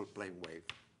single plane wave.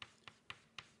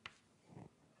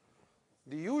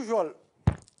 The usual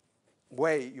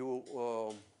way you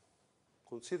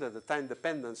consider the time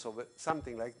dependence of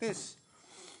something like this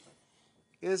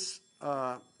is,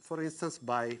 for instance,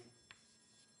 by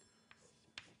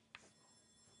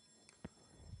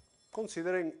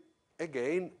considering,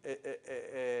 again,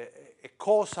 a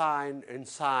cosine and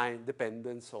sine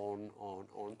dependence on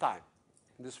time,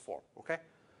 in this form, okay?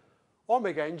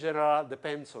 Omega, in general,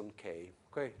 depends on k,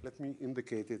 okay? Let me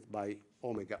indicate it by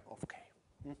omega of k.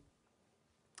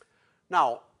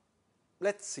 Now,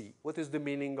 let's see what is the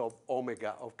meaning of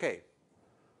omega of k.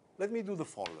 Let me do the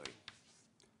following.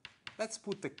 Let's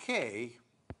put the k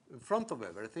in front of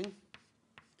everything.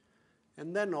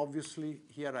 And then, obviously,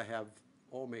 here I have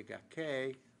omega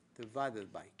k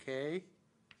divided by k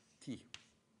t.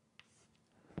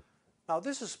 Now,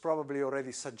 this is probably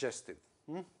already suggested.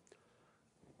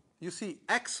 You see,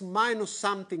 x minus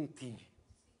something t.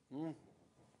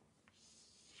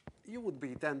 You would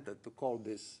be tempted to call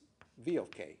this v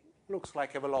of k. Looks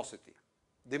like a velocity.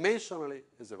 Dimensionally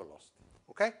is a velocity,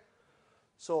 okay?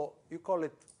 So you call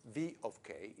it v of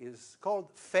k. Is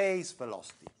called phase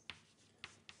velocity.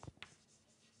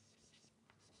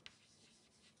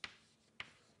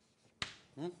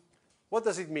 What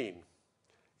does it mean?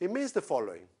 It means the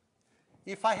following.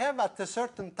 If I have at a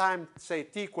certain time, say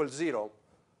t equals 0,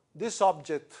 this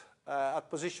object at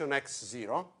position x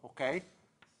 0, okay,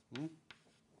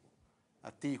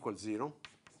 at t equals 0,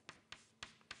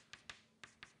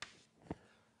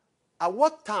 at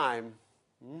what time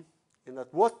and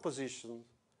at what position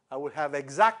I will have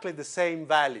exactly the same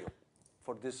value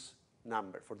for this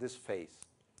number, for this phase?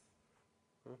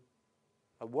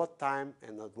 At what time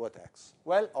and at what x?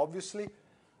 Well, obviously,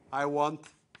 I want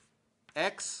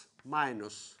x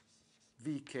minus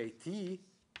vkt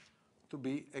to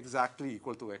be exactly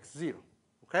equal to x0,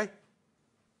 okay?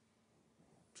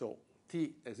 So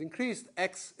t has increased,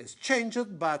 x has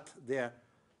changed, but their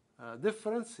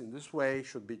difference in this way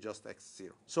should be just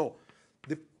x0. So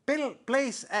the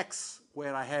place x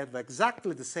where I have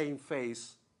exactly the same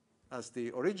phase as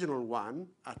the original one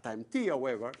at time t,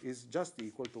 however, is just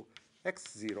equal to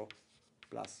x0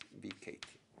 plus vkt,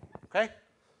 okay?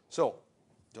 So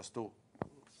just to,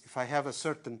 if I have a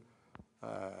certain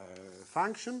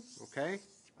function, okay,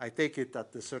 I take it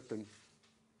at a certain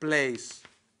place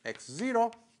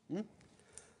x0,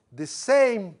 the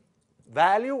same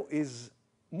value is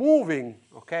moving,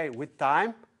 okay, with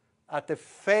time at a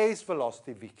phase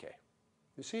velocity vk.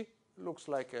 You see, it looks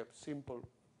like a simple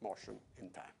motion in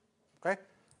time, okay?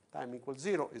 Time equals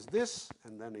 0 is this,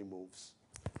 and then it moves.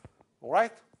 All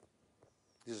right?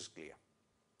 This is clear.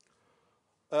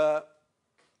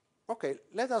 Okay,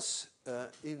 let us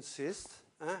insist.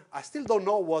 I still don't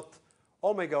know what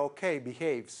omega of k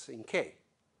behaves in k,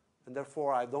 and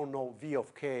therefore I don't know v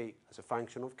of k as a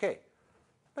function of k.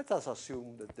 Let us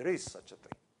assume that there is such a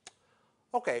thing.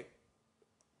 Okay,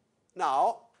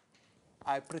 now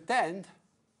I pretend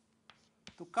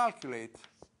to calculate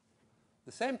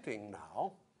the same thing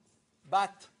now,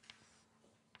 but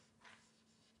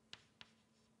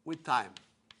with time.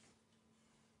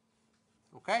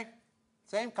 Okay?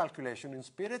 Same calculation in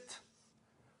spirit,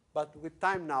 but with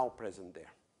time now present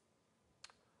there.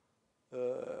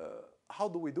 How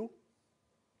do we do?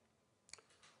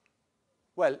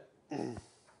 Well,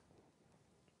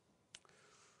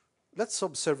 let's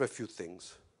observe a few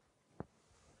things.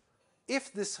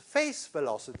 If this phase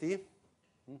velocity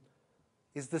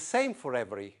is the same for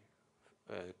every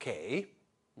k,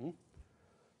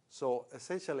 so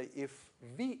essentially if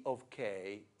v of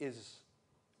k is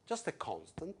just a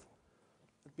constant,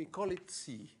 let me call it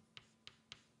c,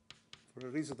 for a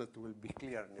reason that will be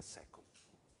clear in a second,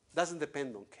 doesn't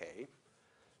depend on k,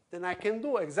 then I can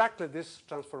do exactly this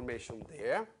transformation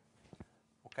there.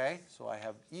 Okay, so I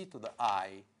have e to the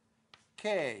I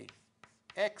k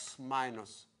x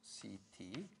minus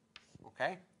ct,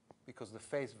 okay, because the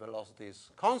phase velocity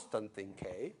is constant in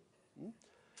k.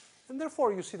 And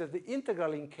therefore, you see that the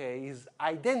integral in k is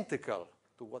identical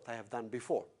to what I have done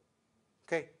before.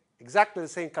 Okay, exactly the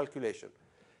same calculation,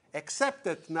 except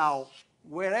that now,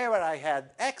 wherever I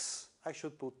had x, I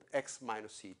should put x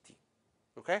minus ct.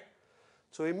 Okay?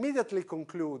 So immediately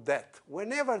conclude that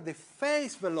whenever the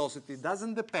phase velocity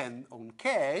doesn't depend on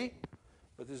k,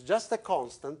 but is just a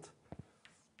constant,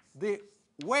 the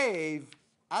wave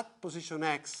at position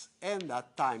x and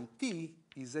at time t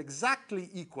is exactly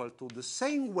equal to the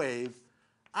same wave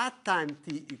at time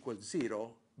t equals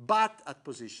 0, but at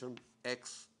position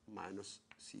x minus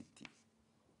ct.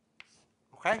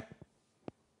 Okay?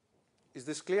 Is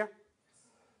this clear?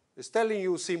 It's telling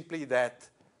you simply that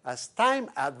as time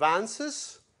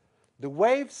advances, the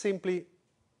wave simply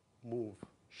moves,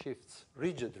 shifts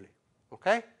rigidly,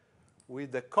 okay,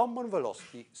 with the common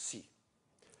velocity c.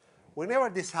 Whenever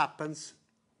this happens,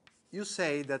 you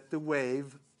say that the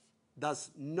wave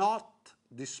does not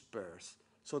disperse.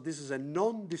 So this is a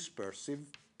non-dispersive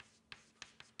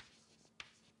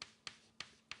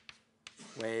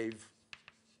wave.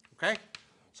 Okay?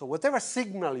 So whatever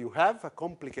signal you have, a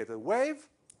complicated wave,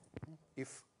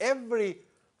 if every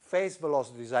phase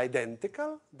velocity is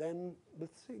identical, then the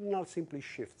signal simply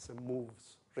shifts and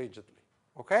moves rigidly.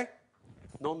 Okay?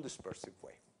 Non-dispersive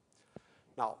wave.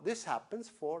 Now, this happens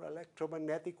for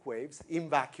electromagnetic waves in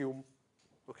vacuum.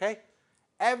 Okay?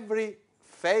 Every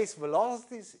phase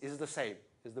velocity is the same,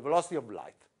 is the velocity of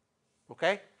light.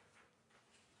 Okay?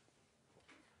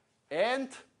 And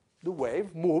the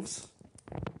wave moves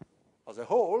as a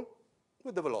whole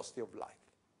with the velocity of light.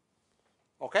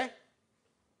 Okay?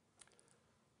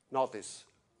 Notice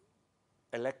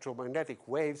electromagnetic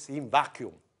waves in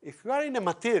vacuum. If you are in a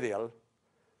material,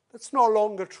 that's no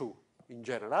longer true in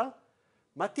general.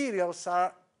 Materials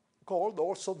are called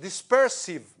also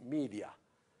dispersive media,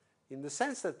 in the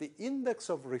sense that the index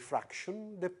of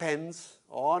refraction depends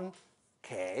on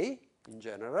k in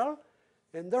general,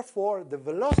 and therefore the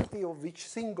velocity of each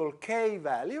single k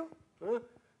value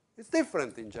is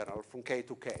different in general from k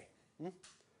to k.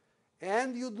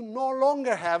 And you do no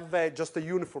longer have just a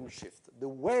uniform shift. The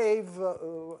wave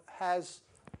has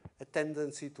a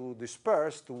tendency to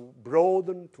disperse, to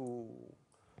broaden, to,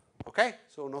 okay?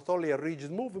 So not only a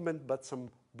rigid movement, but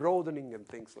some broadening and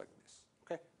things like this,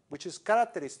 okay? Which is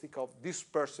characteristic of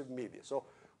dispersive media. So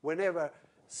whenever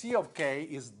C of k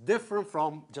is different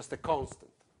from just a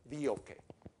constant, V of k,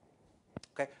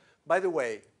 okay? By the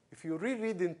way, if you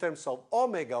reread in terms of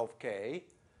omega of k,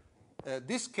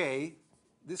 this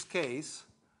case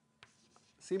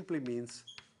simply means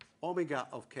omega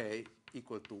of k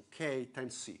equal to k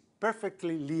times c,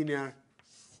 perfectly linear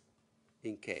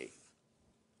in k,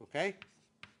 okay?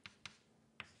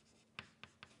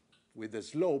 With a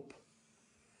slope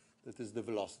that is the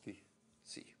velocity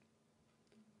c,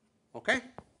 okay?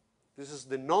 This is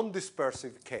the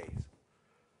non-dispersive case,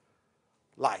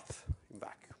 light in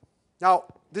vacuum. Now,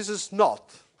 this is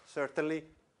not certainly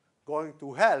going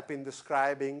to help in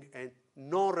describing a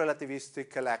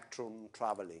non-relativistic electron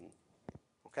traveling,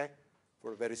 okay?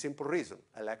 For a very simple reason.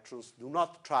 Electrons do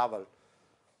not travel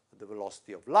at the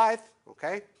velocity of light,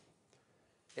 okay?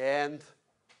 And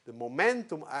the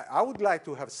momentum, I would like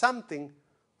to have something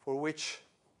for which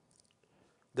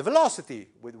the velocity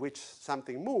with which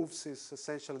something moves is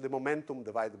essentially the momentum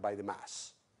divided by the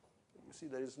mass. You see,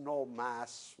 there is no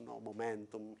mass, no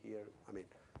momentum here. I mean,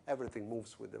 everything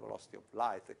moves with the velocity of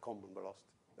light, a common velocity.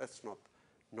 That's not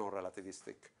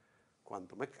non-relativistic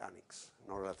quantum mechanics,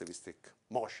 non-relativistic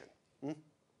motion.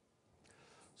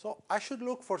 So I should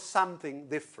look for something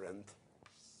different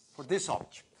for this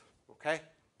object, okay?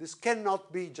 This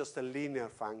cannot be just a linear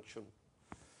function.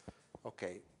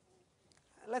 Okay,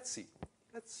 let's see.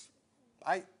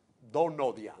 I don't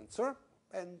know the answer,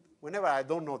 and whenever I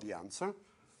don't know the answer,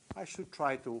 I should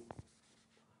try to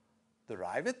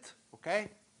derive it, okay?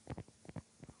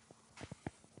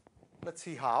 Let's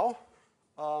see how.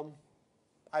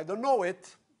 I don't know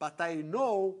it, but I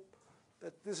know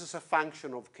that this is a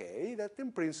function of k that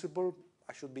in principle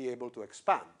I should be able to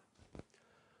expand.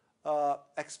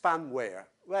 Expand where?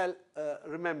 Well,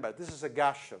 remember, this is a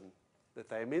Gaussian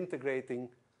that I am integrating.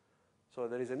 So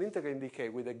there is an integrating decay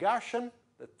with a Gaussian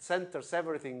that centers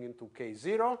everything into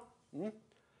k0.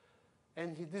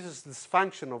 And this is this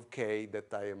function of k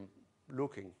that I am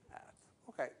looking at.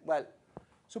 Okay, well,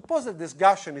 suppose that this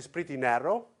Gaussian is pretty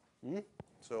narrow.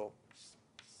 So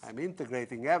I'm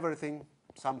integrating everything,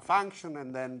 some function,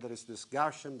 and then there is this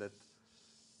Gaussian that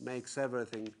makes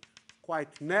everything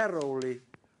quite narrowly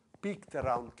peaked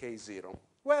around k0.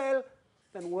 Well,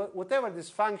 then whatever this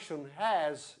function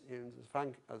has,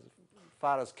 as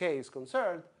far as k is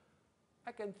concerned,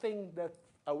 I can think that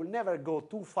I will never go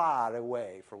too far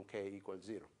away from k equals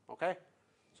 0. Okay?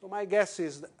 So my guess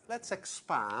is that let's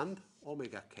expand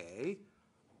omega k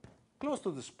close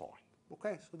to this point.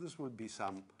 Okay? So this would be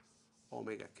some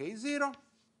omega k0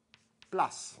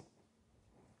 plus.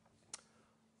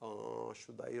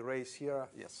 Should I erase here?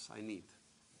 Yes, I need.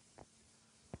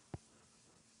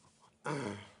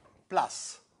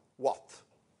 Plus what?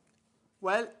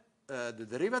 Well, the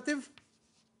derivative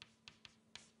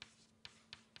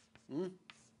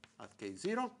at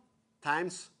k0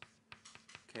 times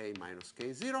k minus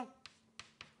k0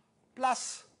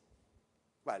 plus,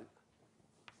 well,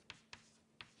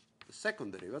 the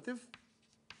second derivative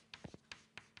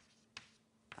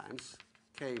times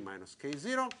k minus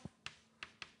k0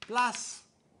 plus,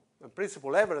 in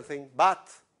principle, everything, but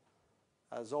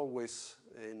as always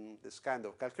in this kind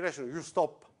of calculation, you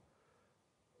stop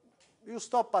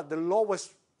at the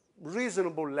lowest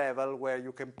reasonable level where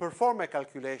you can perform a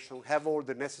calculation, have all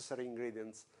the necessary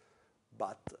ingredients,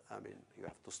 but, I mean, you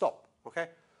have to stop, okay?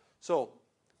 So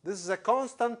this is a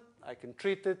constant. I can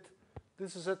treat it.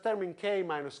 This is a term in k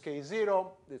minus k0.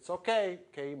 It's okay.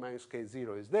 K minus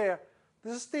k0 is there.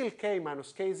 This is still k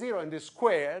minus k0, and it's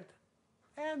squared.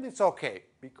 And it's okay,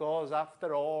 because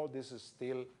after all, this is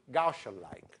still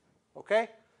Gaussian-like. Okay?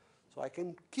 So I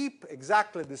can keep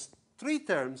exactly these three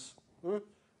terms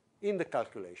in the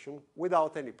calculation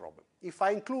without any problem. If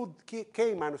I include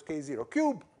k minus k0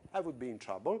 cubed, I would be in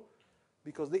trouble,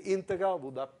 because the integral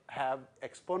would have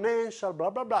exponential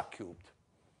blah, blah, blah cubed,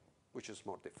 which is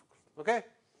more difficult. Okay?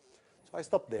 So I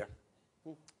stop there.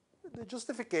 The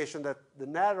justification that the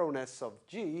narrowness of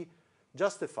G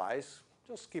justifies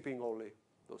just keeping only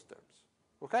those terms.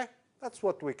 Okay? That's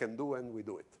what we can do, and we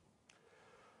do it.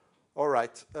 All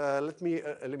right. Let me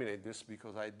eliminate this,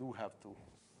 because I do have to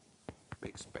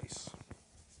make space.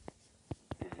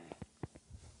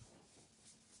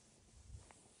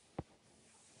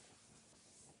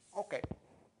 Okay.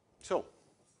 So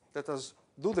let us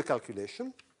do the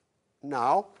calculation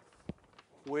now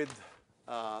with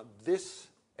this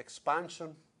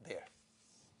expansion there.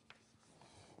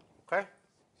 Okay?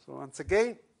 So once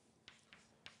again,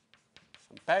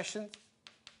 some patience.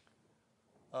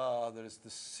 There is the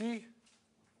c,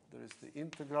 there is the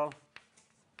integral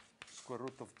square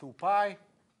root of 2 pi.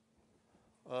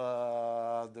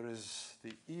 There is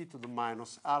the e to the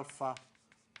minus alpha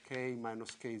k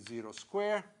minus k0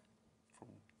 square from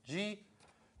G.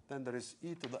 Then there is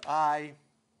e to the I,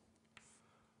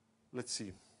 let's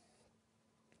see,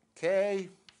 k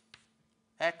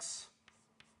x.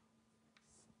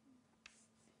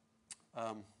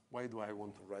 Why do I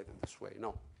want to write it this way?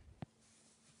 No.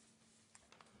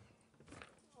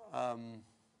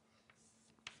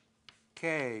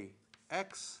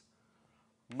 Kx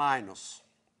minus,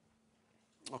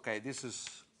 okay, this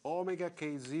is omega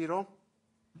k0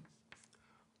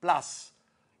 plus,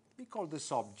 we call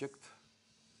this object,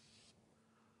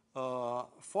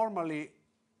 formally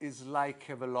is like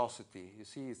a velocity. You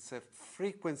see, it's a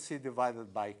frequency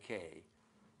divided by k.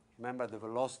 Remember, the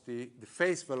velocity, the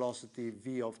phase velocity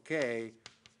v of k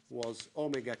was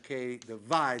omega k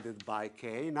divided by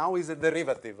k. Now is a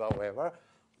derivative, however.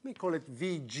 We call it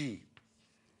Vg.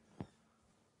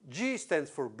 G stands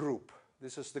for group.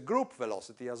 This is the group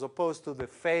velocity as opposed to the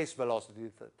phase velocity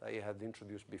that I had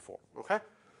introduced before. Okay?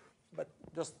 But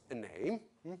just a name.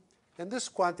 And this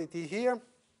quantity here,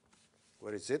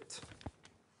 where is it?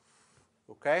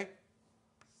 Okay?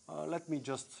 Let me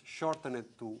just shorten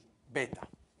it to beta.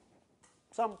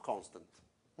 Some constant.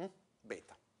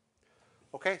 Beta.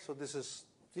 Okay, so this is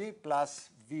T plus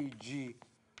Vg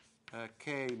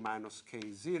k minus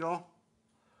k0.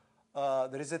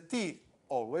 There is a T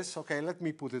always. Okay, let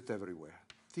me put it everywhere.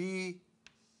 T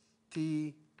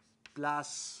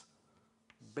plus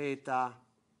beta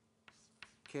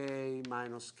k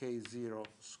minus k0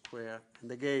 squared,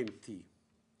 and again T.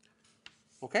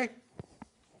 Okay?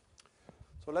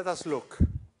 So let us look.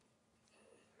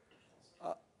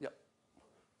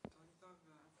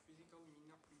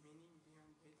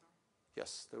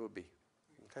 Yes, there will be.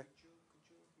 Okay.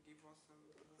 Could you give us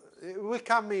some? It will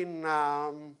come in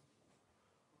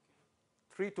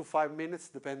 3 to 5 minutes,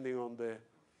 depending on the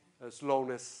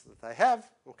slowness that I have.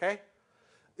 Okay.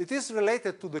 It is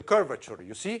related to the curvature.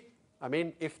 You see, I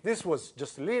mean, if this was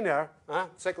just linear,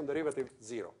 second derivative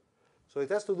 0. So it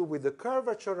has to do with the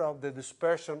curvature of the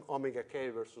dispersion omega k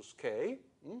versus k.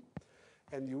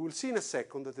 And you will see in a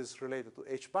second that it's related to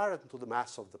h bar and to the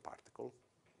mass of the particle.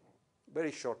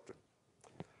 Very short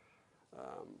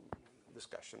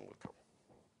discussion will come.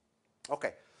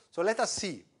 Okay, so let us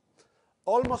see.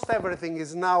 Almost everything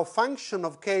is now function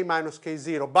of k minus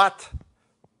k0, but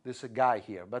there's a guy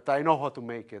here. But I know how to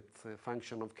make it a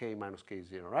function of k minus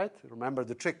k0, right? Remember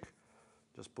the trick.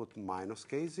 Just put minus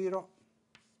k0,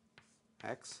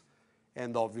 x,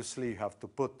 and obviously you have to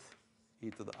put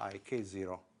e to the I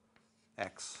k0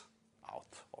 x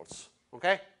out also.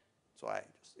 Okay? So I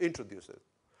just introduce it.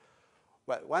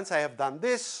 Well, once I have done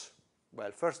this,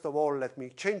 well, first of all, let me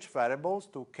change variables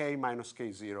to k minus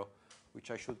k0, which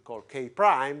I should call k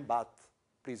prime, but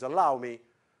please allow me,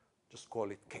 just call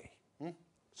it k.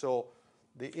 So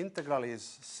the integral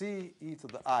is c e to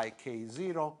the I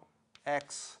k0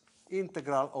 x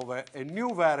integral over a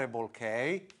new variable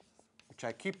k, which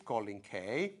I keep calling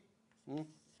k,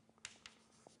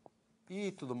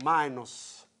 e to the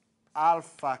minus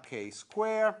alpha k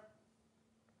square,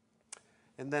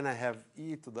 and then I have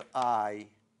e to the I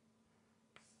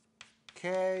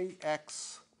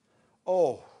kx.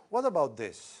 Oh, what about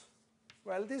this?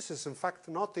 Well, this is in fact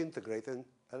not integrated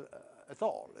at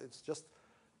all. It's just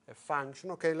a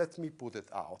function. Okay, let me put it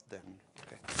out then.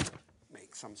 Okay,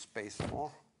 make some space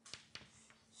more.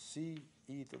 C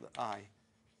e to the I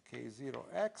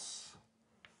k0x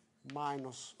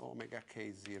minus omega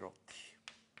k0 t.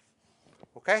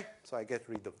 Okay, so I get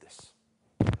rid of this.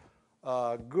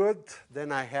 Good,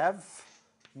 then I have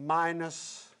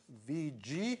minus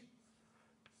Vg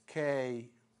k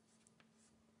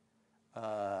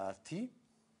t.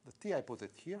 The t I put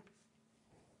it here.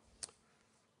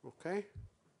 Okay.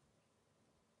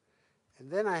 And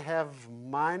then I have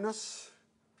minus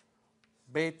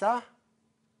beta,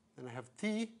 and I have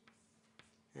t,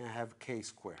 and I have k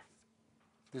squared.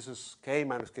 This is k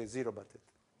minus k0, but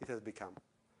it has become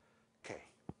k.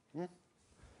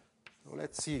 So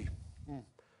let's see.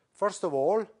 First of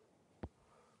all,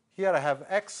 here I have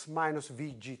x minus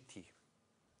vgt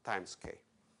times k.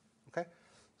 Okay?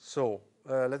 So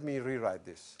let me rewrite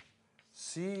this.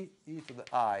 C e to the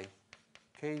I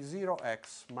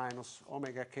k0x minus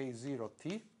omega k0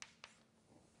 t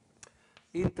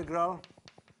integral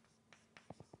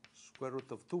square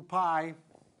root of 2 pi.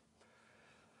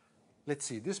 Let's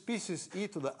see, this piece is e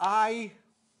to the I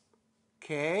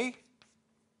k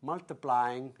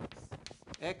multiplying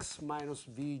x minus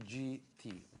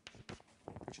vgt,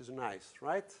 which is nice,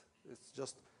 right? It's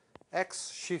just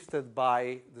x shifted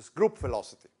by this group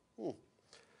velocity.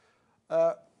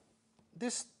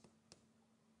 This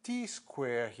t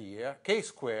square here, k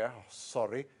square,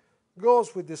 sorry,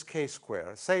 goes with this k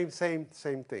square. Same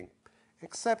thing,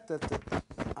 except that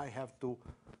I have to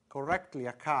correctly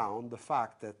account the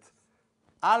fact that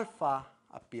alpha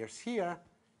appears here,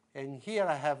 and here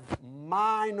I have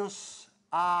minus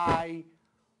I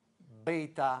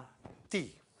beta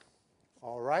t.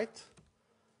 All right?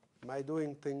 Am I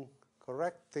doing things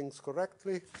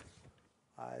correctly?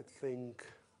 I think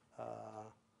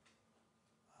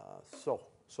so.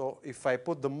 So if I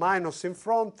put the minus in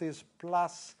front, is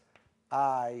plus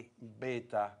I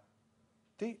beta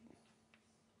t,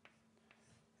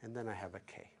 and then I have a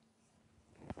k.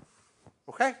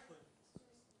 Okay?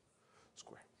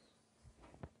 Square.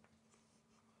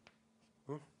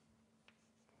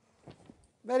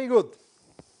 Very good.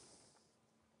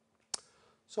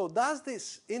 So does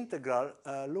this integral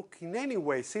look in any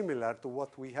way similar to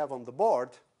what we have on the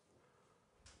board?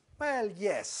 Well,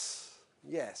 yes.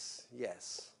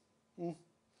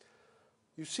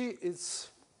 You see, it's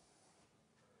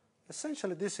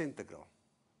essentially this integral.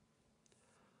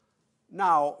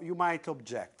 Now, you might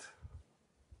object.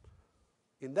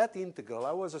 In that integral,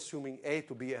 I was assuming a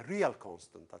to be a real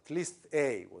constant. At least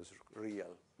a was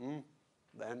real.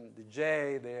 Then the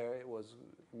j there was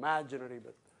imaginary,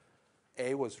 but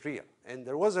a was real. And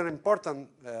there was an important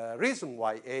reason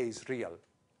why a is real.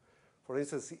 For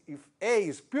instance, if a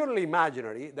is purely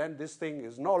imaginary, then this thing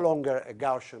is no longer a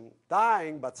Gaussian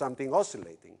dying, but something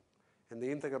oscillating. And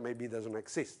the integral maybe doesn't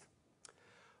exist.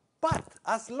 But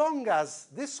as long as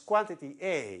this quantity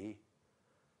a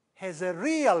has a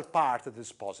real part that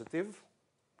is positive,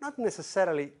 not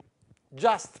necessarily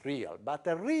just real, but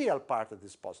a real part that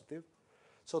is positive.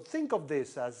 So think of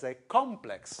this as a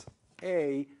complex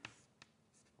a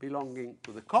belonging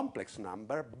to the complex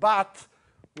number, but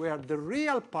where the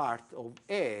real part of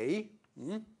a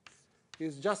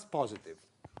is just positive.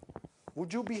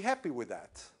 Would you be happy with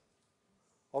that?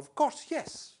 Of course,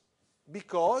 yes,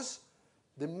 because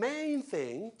the main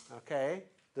thing, okay,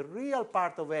 the real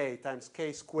part of a times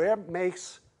k squared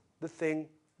makes the thing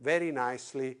very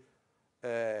nicely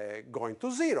going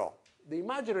to 0. The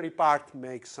imaginary part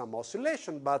makes some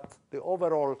oscillation, but the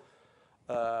overall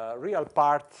real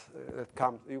part that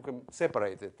comes, you can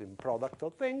separate it in product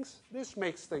of things. This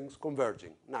makes things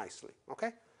converging nicely,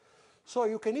 okay? So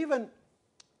you can even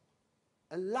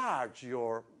enlarge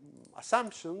your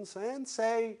assumptions and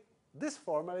say this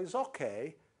formula is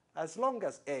okay as long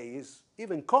as a is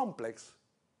even complex,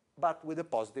 but with a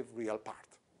positive real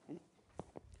part.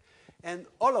 And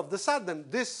all of a sudden,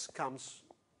 this comes,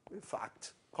 in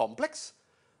fact, complex,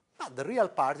 but the real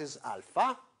part is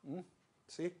alpha.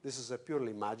 See, this is a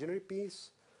purely imaginary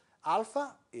piece.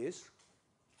 Alpha is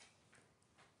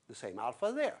the same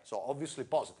alpha there, so obviously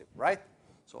positive, right?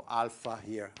 So alpha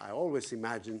here, I always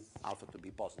imagine alpha to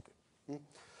be positive.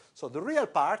 So the real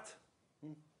part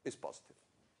is positive.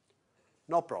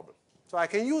 No problem. So I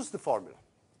can use the formula,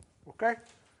 okay?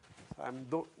 I'm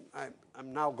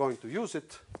now going to use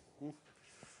it,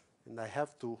 and I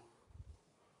have to,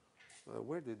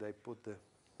 where did I put the,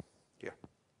 here.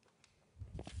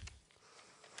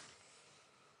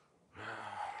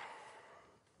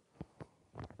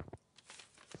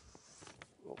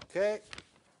 Okay.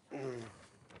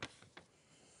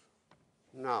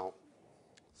 Now,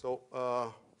 so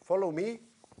follow me.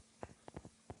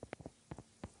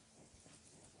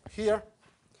 Here,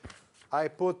 I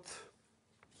put,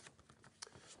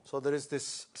 so there is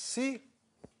this C,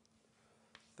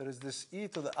 there is this e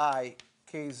to the I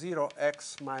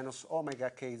k0x minus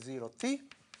omega k0t.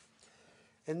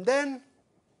 And then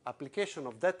application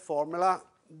of that formula,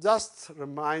 just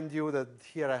remind you that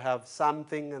here I have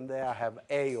something and there I have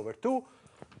a over 2,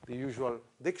 the usual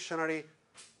dictionary.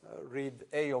 Read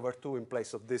a over 2 in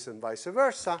place of this and vice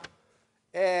versa.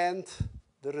 And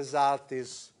the result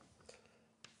is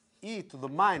e to the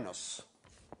minus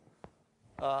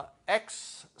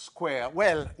x squared.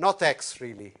 Well, not x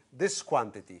really, this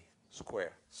quantity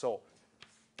square. So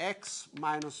x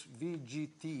minus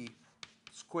vgt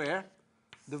squared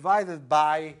divided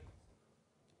by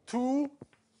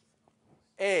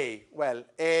 2a. Well,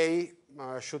 a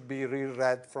should be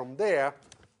reread from there.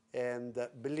 And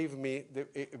believe me,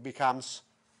 it becomes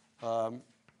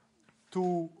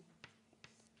 2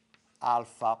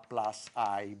 alpha plus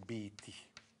I bt.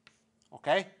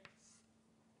 Okay?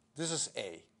 This is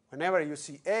A. Whenever you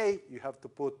see A, you have to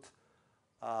put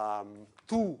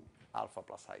 2 alpha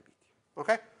plus I bt.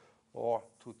 Okay? Or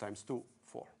 2 times 2,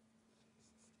 4.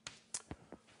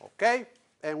 Okay?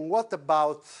 And what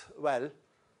about, well,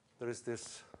 there is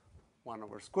this 1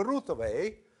 over square root of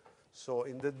A. So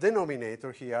in the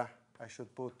denominator here, I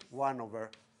should put 1 over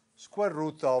square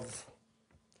root of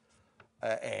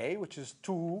A, which is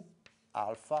 2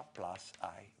 alpha plus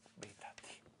I beta t.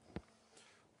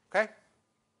 Okay?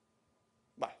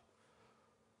 Well,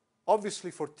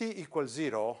 obviously for t equals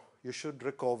 0, you should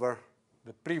recover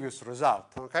the previous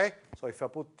result. Okay? So if I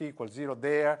put t equals 0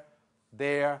 there,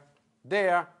 there,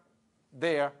 there,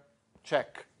 there,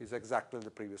 check is exactly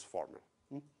the previous formula.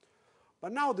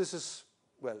 But now this is,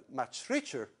 well, much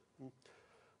richer.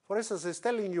 For instance, it's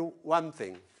telling you one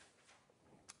thing.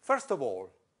 First of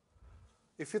all,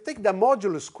 if you take the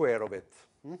modulus square of it,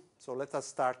 so let us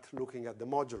start looking at the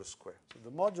modulus square. So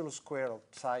the modulus square of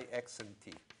psi x and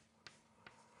t.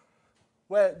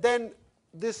 Well, then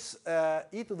this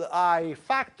e to the I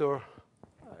factor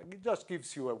it just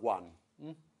gives you a 1.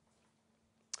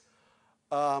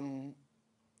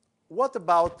 What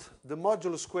about the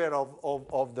modulus square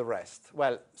of the rest?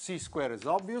 Well, c square is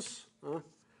obvious.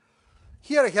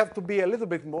 Here I have to be a little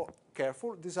bit more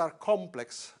careful. These are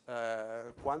complex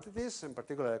quantities, in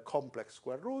particular a complex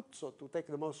square root. So to take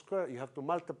the most square, you have to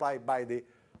multiply by the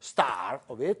star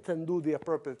of it and do the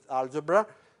appropriate algebra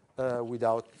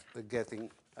without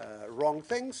getting wrong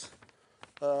things.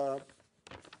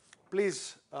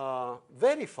 Please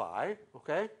verify,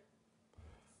 okay,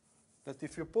 that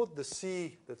if you put the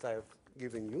c that I've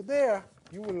given you there,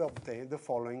 you will obtain the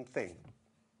following thing.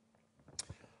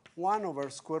 1 over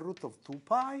square root of 2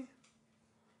 pi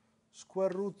square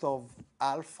root of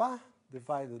alpha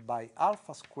divided by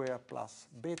alpha square plus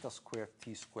beta square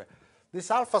t square.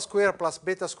 This alpha square plus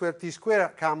beta square t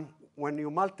square come when you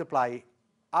multiply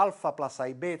alpha plus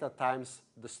I beta times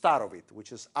the star of it,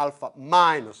 which is alpha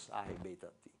minus I beta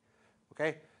t.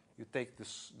 Okay? You take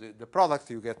this, the product,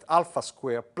 you get alpha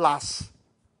square plus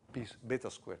beta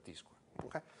square t square.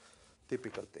 Okay?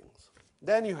 Typical things.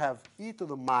 Then you have e to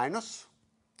the minus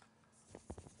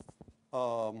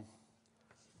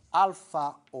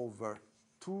alpha over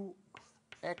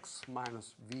 2x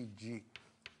minus vg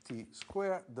t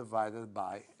square divided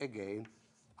by, again,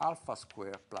 alpha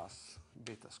square plus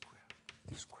beta square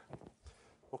t square.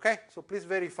 Okay? So please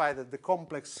verify that the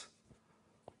complex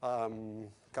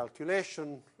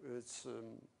calculation is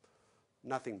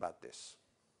nothing but this.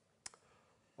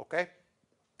 Okay?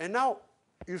 And now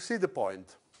you see the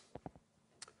point.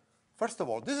 First of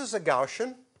all, this is a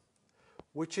Gaussian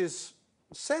which is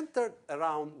centered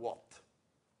around what?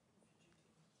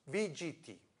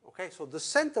 VGT. Okay, so the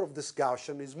center of this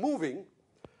Gaussian is moving,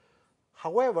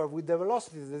 however, with the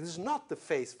velocity that is not the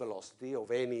phase velocity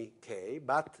of any k,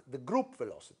 but the group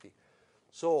velocity.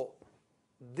 So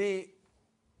the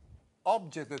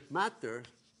object that matters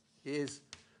is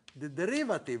the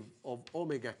derivative of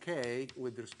omega k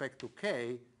with respect to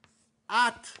k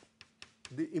at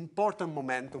the important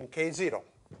momentum k0.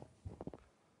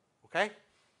 Okay?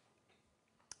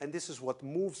 And this is what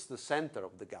moves the center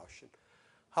of the Gaussian.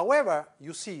 However,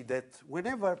 you see that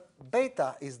whenever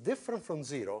beta is different from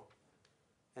 0,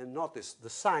 and notice the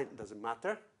sign doesn't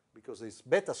matter, because it's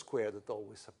beta squared that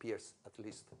always appears, at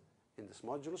least in this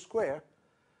modulus square,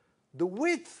 the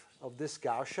width of this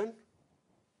Gaussian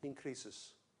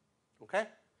increases. Okay?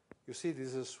 You see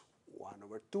this is 1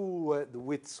 over 2, the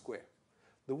width square.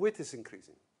 The width is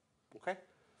increasing. Okay?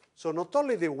 So not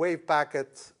only the wave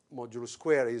packet modulus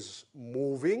square is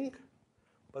moving,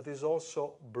 but is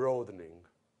also broadening.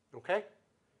 Okay?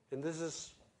 And this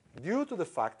is due to the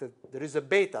fact that there is a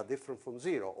beta different from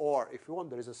 0, or if you want,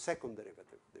 there is a second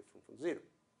derivative different from 0.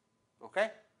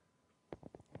 Okay?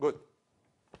 Good.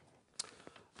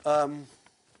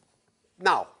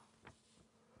 Now,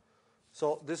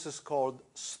 so this is called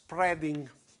spreading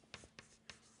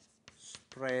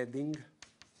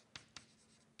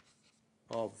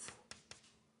of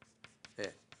a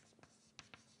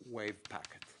wave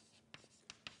packet.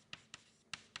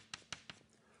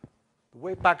 The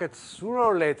wave packet sooner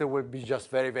or later will be just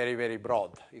very, very, very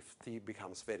broad if t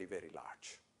becomes very, very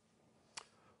large.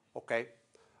 Okay?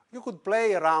 You could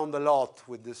play around a lot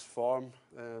with this form.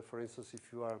 For instance,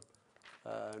 if you are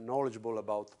knowledgeable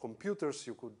about computers,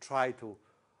 you could try to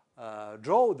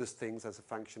draw these things as a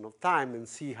function of time and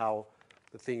see how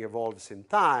the thing evolves in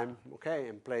time, okay,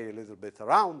 and play a little bit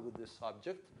around with this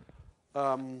object.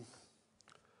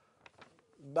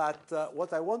 But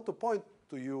what I want to point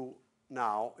to you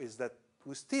now is that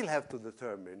we still have to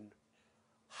determine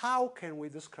how can we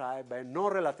describe a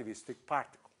non-relativistic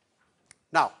particle.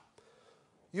 Now,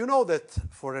 you know that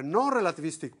for a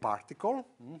non-relativistic particle,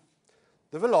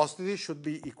 the velocity should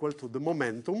be equal to the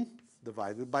momentum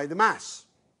divided by the mass,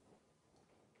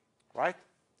 right?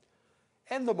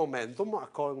 And the momentum,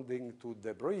 according to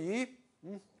de Broglie,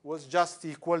 was just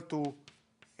equal to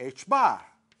h bar,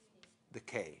 the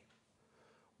k.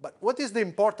 But what is the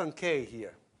important k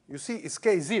here? You see, it's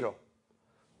k0.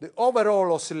 The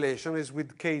overall oscillation is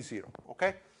with k0,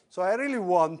 okay? So I really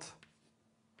want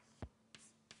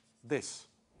this.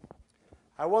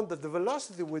 I want that the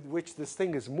velocity with which this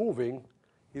thing is moving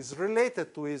is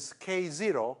related to its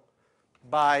k0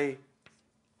 by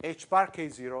h bar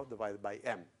k0 divided by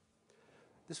m.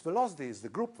 This velocity is the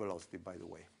group velocity, by the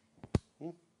way.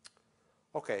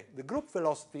 Okay, the group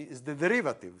velocity is the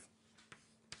derivative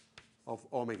of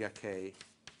omega k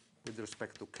with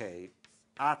respect to k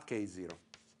at k0.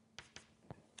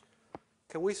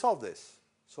 Can we solve this?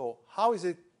 So how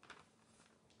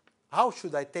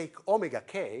should I take omega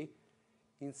k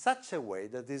in such a way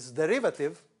that this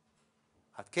derivative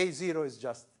at k0 is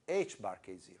just h bar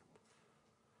k0?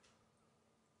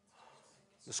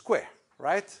 The square,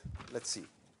 right? Let's see.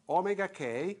 Omega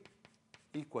k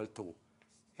equal to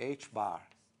h bar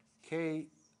k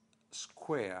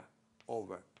square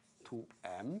over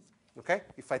 2m. Okay?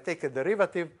 If I take a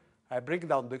derivative, I bring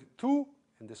down the 2,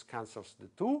 and this cancels the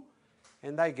 2,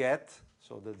 and I get,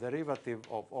 so the derivative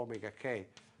of omega k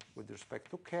with respect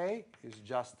to k is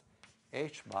just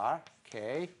h bar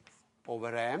k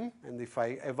over m, and if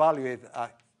I evaluate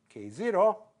at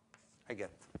k0, I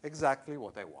get exactly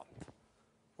what I want.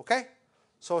 Okay?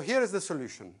 So here is the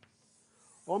solution.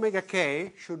 Omega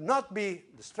k should not be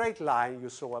the straight line you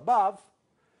saw above.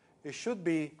 It should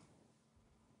be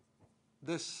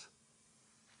this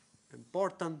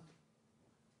important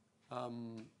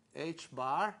h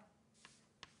bar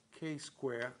k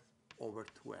square over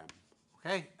 2m.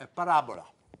 Okay? A parabola.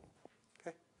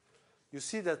 Okay? You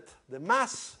see that the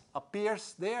mass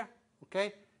appears there,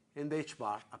 okay? And h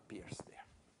bar appears there.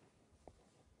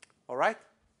 All right?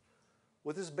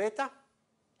 What is beta?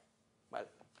 Well,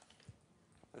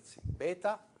 let's see.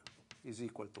 Beta is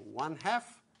equal to 1/2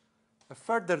 a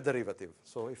further derivative.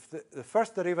 So if the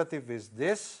first derivative is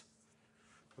this,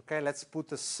 okay, let's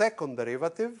put a second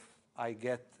derivative. I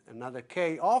get another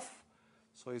k off.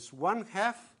 So it's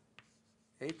 1/2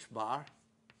 h bar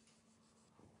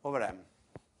over m.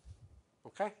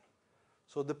 Okay?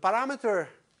 So the parameter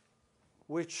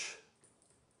which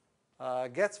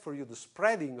gets for you the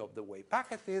spreading of the wave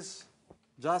packet is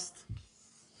just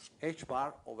h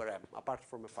bar over m, apart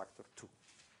from a factor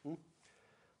 2.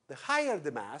 The higher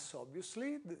the mass,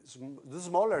 obviously, the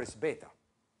smaller is beta.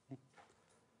 In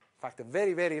fact, a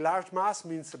very, very large mass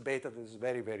means a beta that is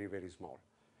very, very, very small.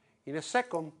 In a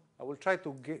second, I will try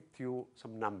to get you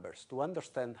some numbers to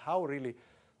understand how really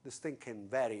this thing can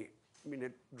vary in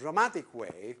a dramatic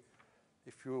way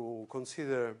if you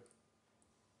consider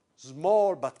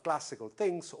small but classical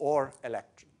things or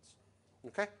electrons.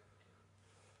 Okay?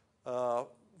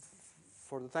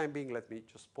 For the time being, let me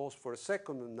just pause for a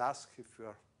second and ask if you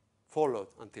are followed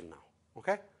until now.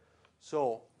 Okay?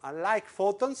 So, unlike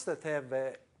photons that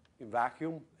have, in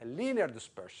vacuum, a linear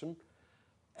dispersion,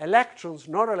 electrons,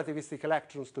 non-relativistic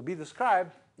electrons, to be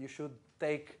described, you should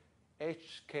take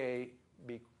hk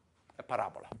be a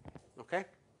parabola. Okay?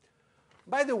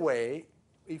 By the way,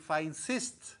 if I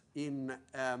insist in,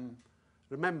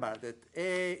 remember that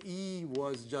AE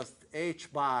was just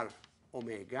h bar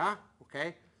omega,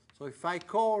 okay? So if I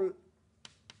call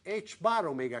h bar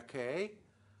omega k,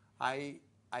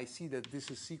 I see that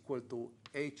this is equal to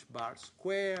h bar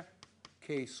square,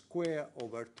 k square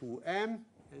over 2m.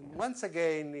 And once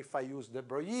again, if I use de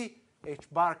Broglie, h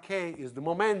bar k is the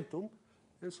momentum.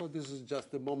 And so this is just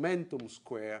the momentum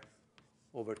square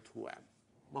over 2m.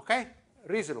 Okay?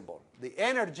 Reasonable. The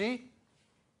energy,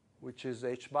 which is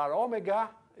h bar omega,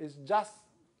 is just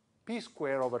p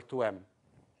squared over 2m,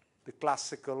 the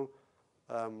classical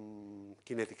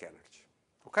kinetic energy.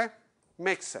 Okay?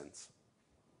 Makes sense.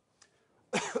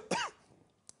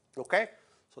 Okay?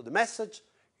 So the message,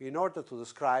 in order to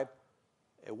describe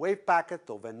a wave packet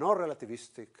of a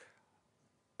non-relativistic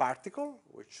particle,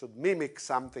 which should mimic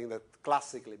something that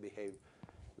classically behaves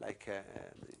like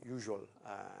the usual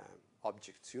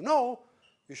objects you know,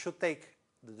 you should take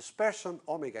the dispersion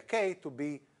omega k to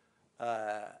be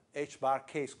h bar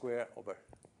k squared over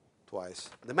twice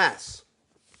the mass.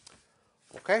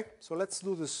 Okay? So let's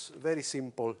do this very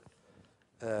simple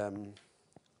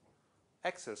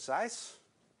exercise,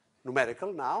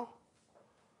 numerical now.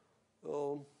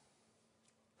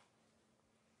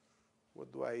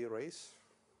 What do I erase?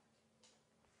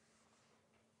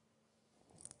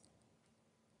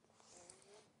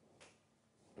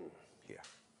 Here.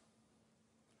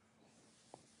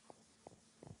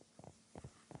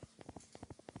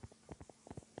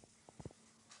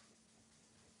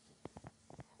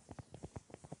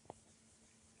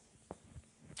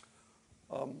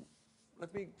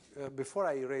 Let me, before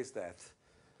I erase that,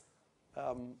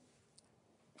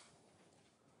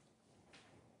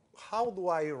 how do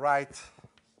I write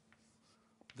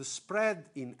the spread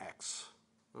in x?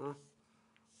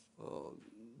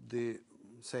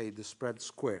 Say the spread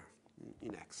square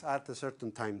in x at a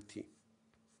certain time t.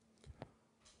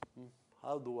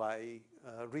 How do I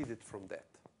read it from that?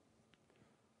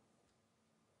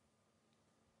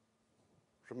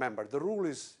 Remember, the rule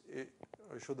is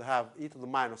I should have e to the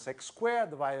minus x squared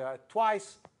divided by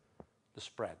twice the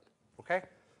spread. Okay?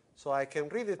 So I can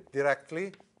read it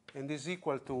directly, and is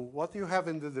equal to what you have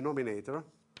in the denominator,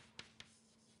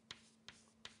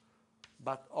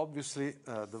 but obviously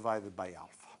divided by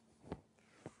alpha.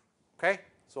 Okay?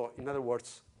 So in other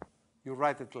words, you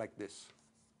write it like this,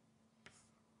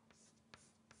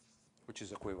 which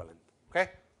is equivalent. Okay?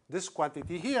 This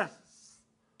quantity here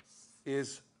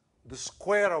is the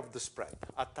square of the spread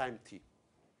at time t.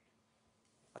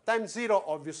 At time 0,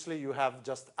 obviously, you have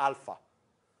just alpha,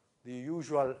 the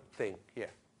usual thing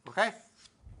here. Okay?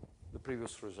 The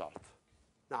previous result.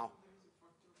 Now,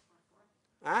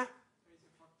 huh?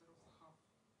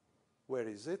 Where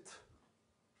is it?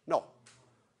 No,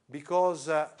 because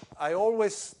I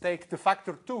always take the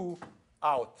factor 2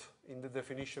 out in the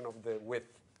definition of the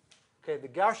width. Okay, the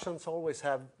Gaussians always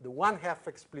have the 1/2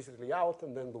 explicitly out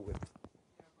and then the width.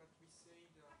 Yeah, but we say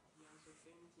that the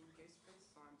uncertainty in k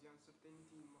space and the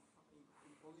uncertainty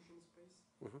in position space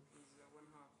is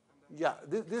 1/2. And then Yeah,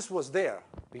 this was there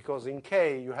because in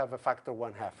k you have a factor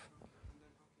 1/2.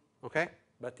 Okay,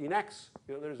 but in x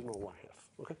there is no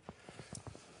 1/2. Okay.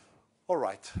 All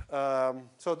right.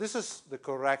 So this is the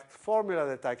correct formula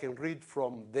that I can read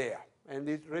from there, and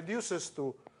it reduces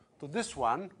to this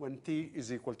one when t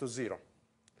is equal to 0.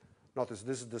 Notice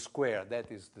this is the square.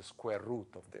 That is the square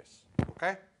root of this.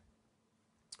 Okay?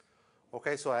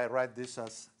 Okay, so I write this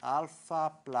as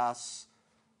alpha plus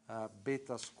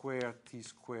beta squared t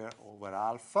squared over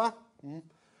alpha.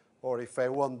 Or if I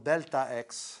want delta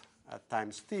x at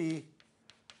times t,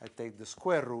 I take the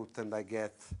square root and I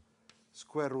get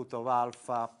square root of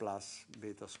alpha plus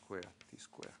beta squared t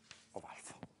squared of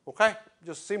alpha. Okay?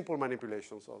 Just simple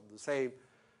manipulations of the same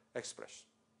expression.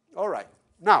 All right.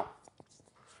 Now,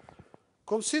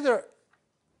 consider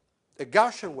a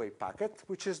Gaussian wave packet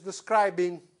which is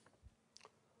describing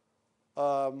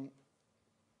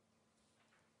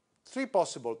three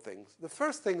possible things. The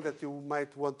first thing that you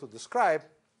might want to describe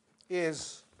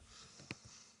is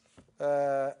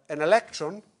an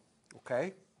electron.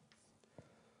 Okay?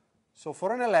 So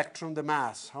for an electron, the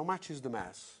mass, how much is the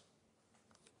mass?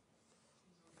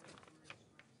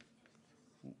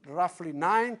 Roughly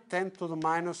 9, 10 to the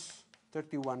minus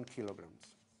 31 kilograms.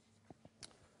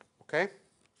 Okay?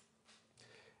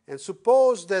 And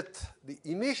suppose that the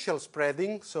initial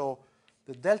spreading, so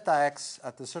the delta x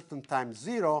at a certain time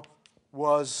 0,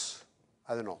 was,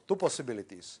 I don't know, two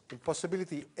possibilities. In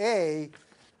possibility A,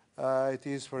 it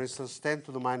is, for instance, 10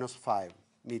 to the minus 5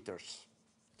 meters.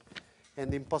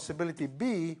 And in possibility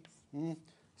B,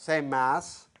 same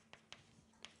mass,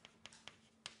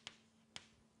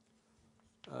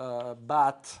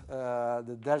 but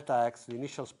the delta x, the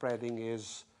initial spreading,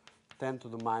 is 10 to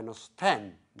the minus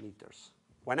 10 meters,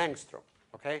 1 angstrom.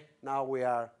 Okay? Now we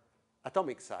are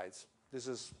atomic size. This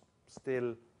is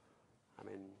still,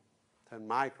 10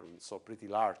 microns, so pretty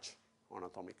large on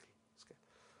atomic scale.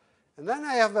 And then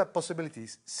I have a possibility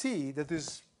C that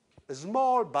is a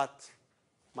small but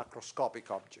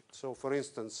macroscopic object. So for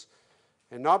instance,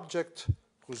 an object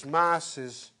whose mass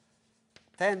is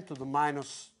 10 to the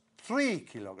minus 3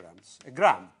 kilograms, a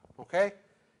gram, okay?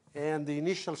 And the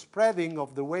initial spreading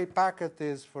of the wave packet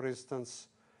is, for instance,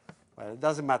 well, it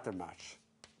doesn't matter much.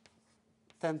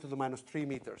 10 to the minus 3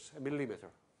 meters, a millimeter.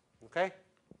 Okay?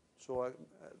 So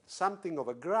something of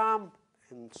a gram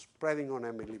and spreading on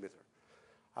a millimeter.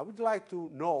 I would like to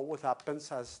know what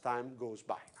happens as time goes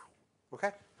by now.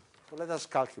 Okay? So let us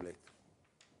calculate.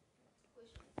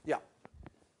 Question. Yeah.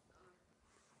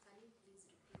 Can you please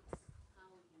repeat how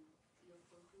you have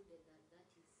concluded that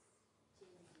is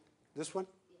changing? This one?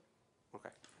 Yeah.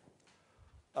 Okay.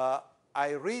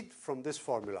 I read from this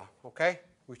formula, okay,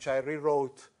 which I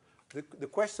rewrote. The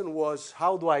question was,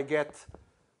 how do I get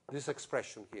this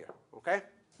expression here, okay?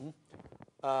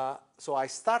 So I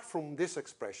start from this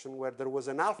expression where there was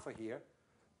an alpha here,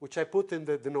 which I put in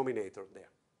the denominator there,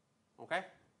 okay?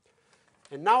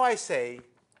 And now I say,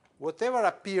 whatever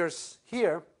appears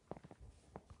here,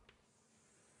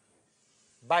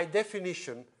 by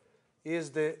definition,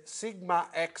 is the sigma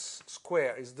x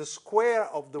square, is the square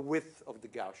of the width of the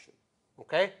Gaussian,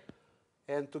 okay?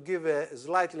 And to give a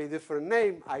slightly different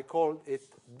name, I call it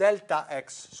delta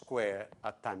x square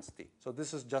at times t. So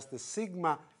this is just the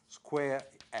sigma square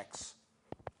x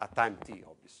at time t,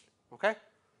 obviously, okay?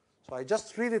 So I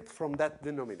just read it from that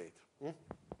denominator.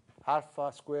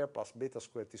 Alpha square plus beta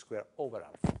square t square over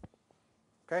alpha,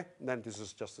 okay? And then this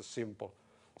is just a simple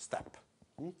step.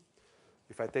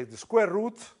 If I take the square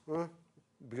root,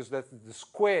 because that's the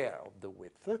square of the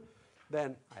width,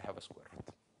 then I have a square root.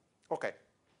 Okay.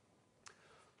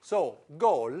 So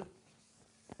goal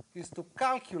is to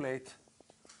calculate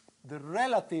the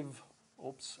relative,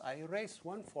 oops, I erased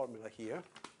one formula here,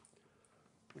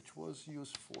 which was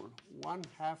useful,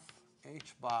 1/2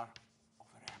 h bar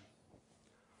over m.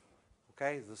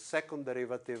 Okay, the second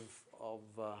derivative of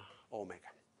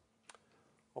omega.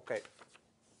 Okay,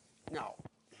 now,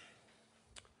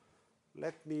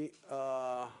 let me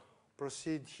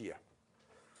proceed here.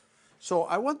 So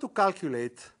I want to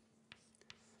calculate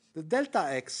the delta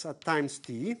x at times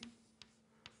t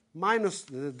minus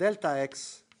the delta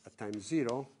x at time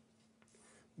 0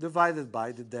 divided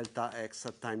by the delta x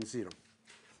at time 0.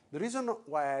 The reason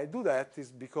why I do that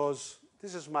is because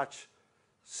this is much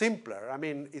simpler. I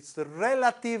mean, it's the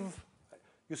relative,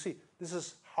 you see, this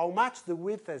is how much the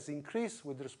width has increased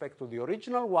with respect to the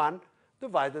original one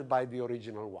divided by the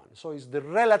original one. So it's the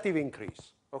relative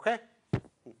increase, okay?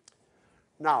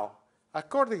 Now,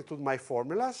 according to my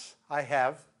formulas, I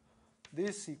have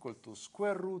this equal to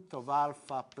square root of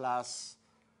alpha plus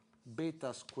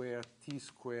beta square t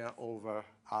square over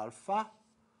alpha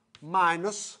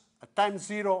minus, at time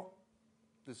 0,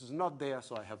 this is not there,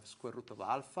 so I have square root of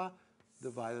alpha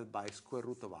divided by square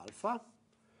root of alpha.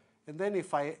 And then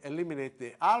if I eliminate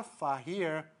the alpha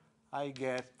here, I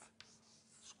get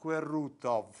square root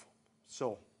of,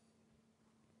 so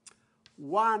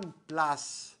 1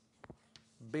 plus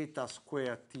beta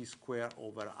square t square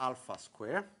over alpha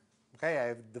square. Okay, I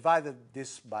have divided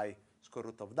this by square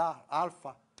root of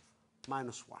alpha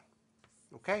minus 1.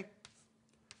 Okay?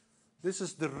 This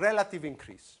is the relative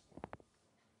increase.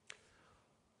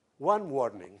 One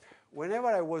warning. Whenever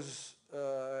I was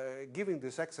giving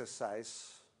this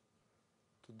exercise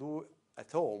to do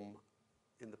at home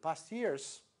in the past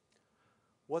years,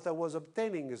 what I was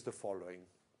obtaining is the following.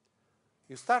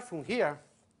 You start from here,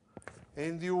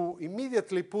 and you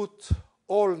immediately put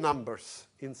all numbers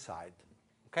inside,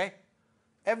 okay?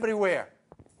 Everywhere.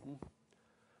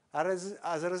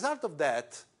 As a result of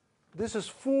that, this is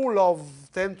full of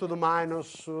 10 to the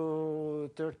minus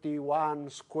 31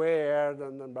 squared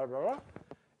and blah, blah, blah.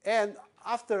 And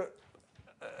after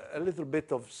a little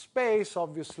bit of space,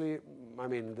 obviously, I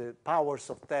mean, the powers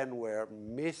of 10 were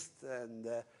missed, and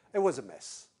it was a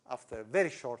mess after a very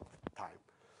short time.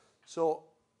 So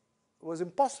it was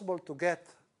impossible to get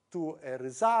to a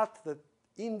result that,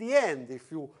 in the end,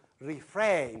 if you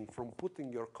refrain from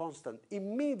putting your constant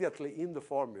immediately in the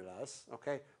formulas,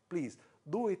 okay, please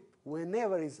do it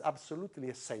whenever is absolutely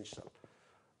essential.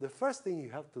 The first thing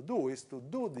you have to do is to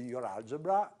do your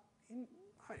algebra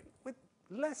with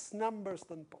less numbers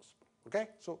than possible, okay?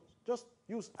 So just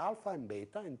use alpha and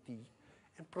beta and t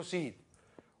and proceed.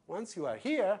 Once you are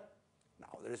here,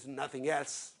 now there is nothing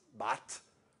else but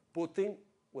putting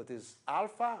what is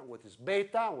alpha, what is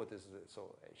beta, what is,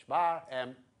 so h bar,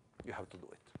 m, you have to do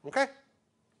it, okay?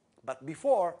 But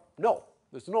before, no,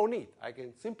 there's no need. I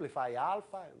can simplify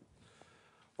alpha. And,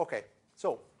 okay,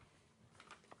 so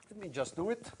let me just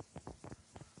do it.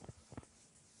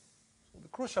 The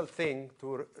crucial thing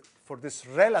for this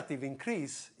relative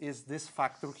increase is this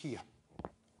factor here,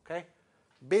 okay?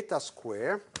 Beta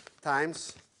square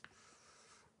times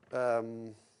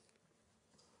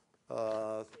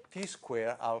t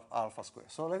square alpha square.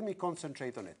 So let me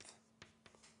concentrate on it.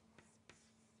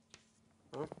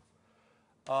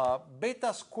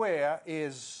 Beta square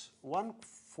is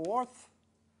 1/4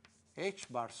 h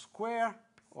bar square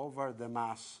over the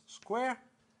mass square,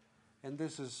 and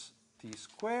this is t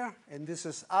square, and this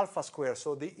is alpha square,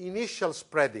 so the initial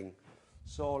spreading.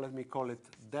 So let me call it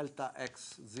delta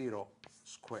x0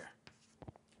 square.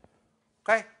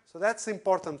 Okay, so that's the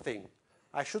important thing.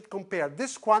 I should compare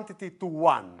this quantity to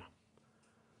 1.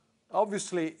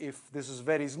 Obviously, if this is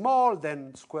very small,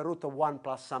 then square root of 1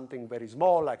 plus something very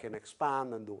small, I can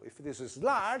expand and do. If this is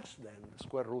large, then the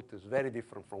square root is very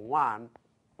different from 1,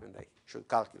 and I should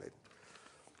calculate.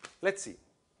 Let's see.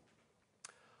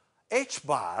 H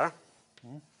bar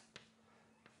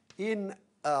in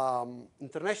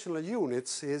international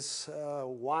units is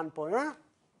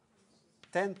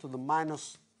 10 to the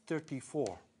minus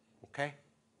 34, okay?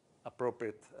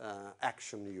 Appropriate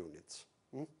action units.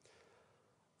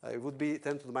 It would be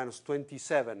 10 to the minus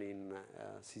 27 in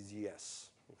CGS,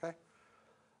 okay?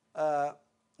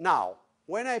 Now,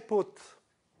 when I put,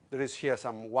 there is here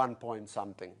some 1 point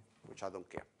something, which I don't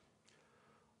care.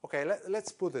 Okay,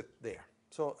 let's put it there.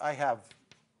 So I have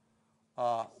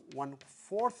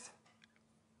 1/4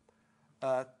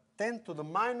 10 to the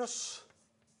minus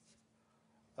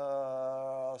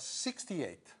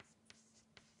 68.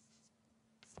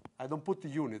 I don't put the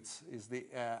units, it's the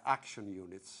action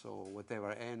units, so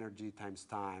whatever, energy times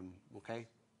time, okay?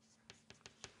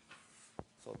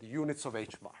 So the units of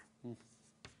h bar.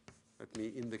 Let me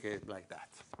indicate like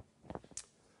that.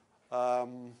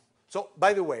 So,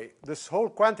 by the way, this whole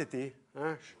quantity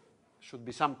should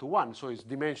be summed to 1, so it's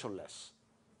dimensionless,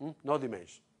 no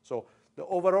dimension. So the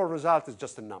overall result is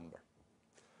just a number.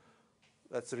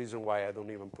 That's the reason why I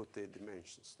don't even put the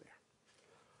dimensions there.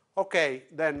 Okay,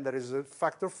 then there is a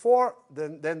factor 4,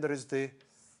 then there is the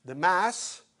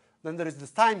mass, then there is the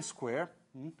time square.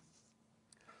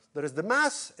 There is the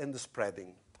mass and the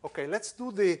spreading. Okay, let's do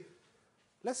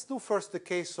first the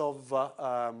case of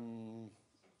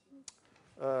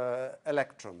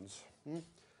electrons.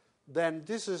 Then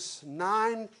this is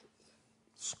 9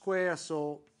 square,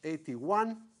 so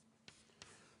 81.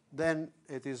 Then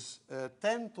it is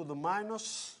 10 to the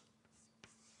minus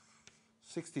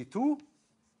 62,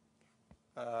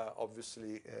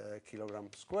 obviously kilogram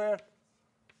square.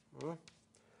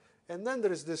 And then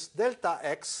there is this delta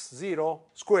x0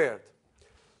 squared.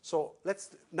 So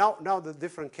let's now the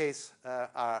different cases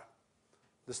are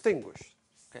distinguished.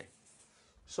 Okay.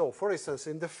 So for instance,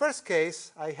 in the first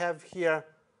case, I have here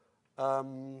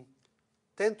 10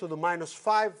 to the minus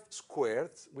 5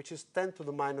 squared, which is 10 to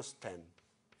the minus 10.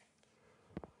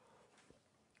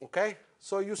 Okay,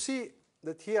 so you see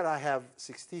that here I have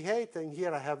 68 and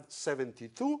here I have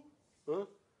 72.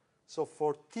 So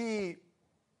for t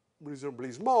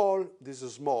reasonably small, this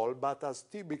is small, but as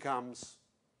t becomes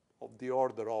of the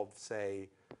order of, say,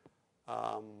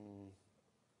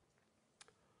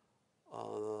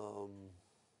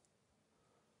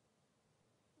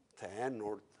 10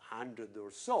 or 100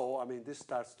 or so, I mean, this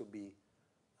starts to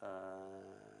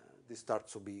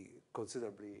be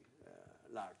considerably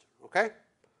larger. Okay,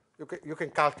 you can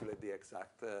calculate the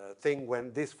exact thing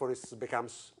when this, for instance,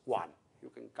 becomes 1. You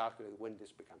can calculate when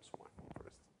this becomes 1, for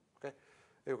instance. Okay,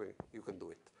 you can do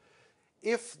it.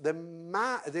 If the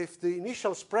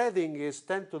initial spreading is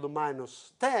 10 to the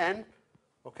minus 10,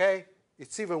 okay,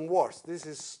 it's even worse. This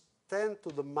is 10 to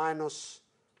the minus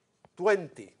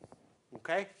 20.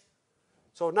 Okay,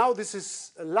 so now this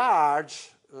is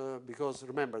large because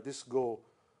remember this go,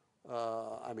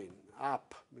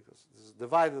 up because this is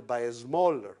divided by a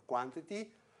smaller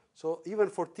quantity. So even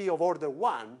for t of order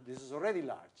 1, this is already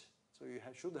large. So you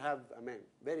should have,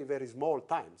 very, very small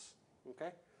times.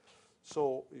 Okay,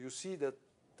 so you see that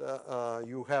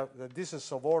you have that this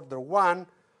is of order 1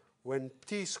 when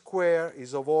t square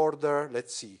is of order,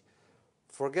 let's see,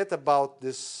 forget about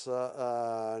this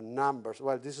numbers.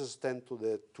 Well, this is 10 to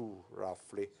the 2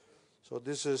 roughly. So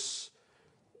this is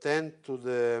 10 to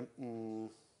the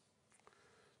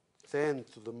 10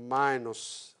 to the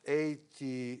minus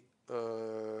 82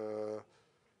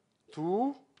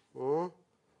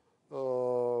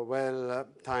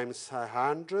 times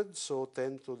 100, so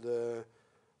 10 to the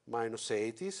minus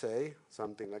 80, say,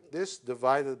 something like this,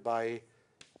 divided by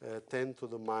 10 to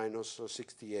the minus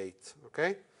 68,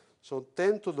 okay? So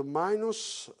 10 to the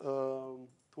minus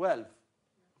 12,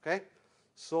 okay?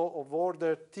 So of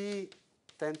order t,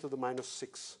 10 to the minus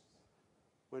 6.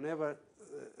 Whenever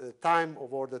time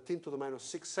of order 10 to the minus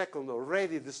 6 seconds,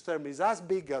 already this term is as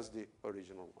big as the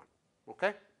original one,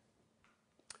 okay?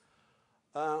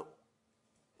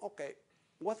 Okay,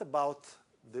 what about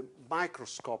the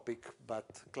microscopic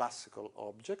but classical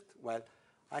object? Well,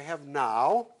 I have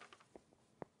now,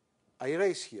 I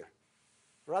erase here.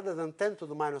 rather than 10 to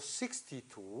the minus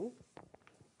 62,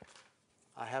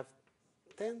 I have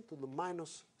 10 to the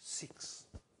minus 6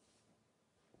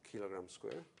 kilograms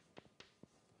square.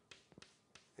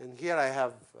 And here I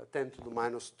have 10 to the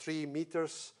minus 3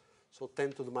 meters, so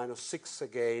 10 to the minus 6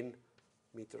 again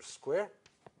meters square.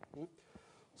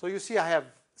 So you see I have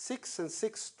 6 and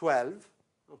 6, 12,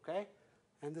 okay?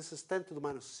 And this is 10 to the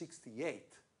minus 68,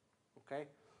 okay?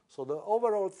 So the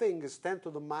overall thing is 10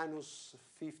 to the minus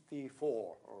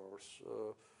 54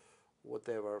 or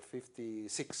whatever,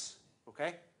 56,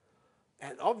 okay?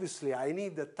 And obviously I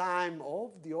need the time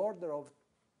of the order of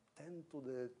 10 to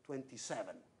the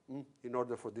 27 in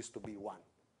order for this to be 1,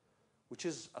 which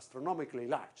is astronomically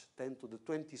large, 10 to the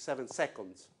 27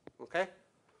 seconds, okay?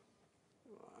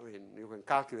 I mean, you can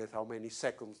calculate how many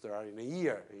seconds there are in a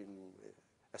year, in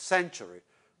a century,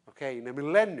 okay, in a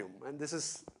millennium, and this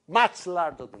is much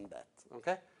larger than that,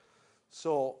 okay?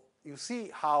 So you see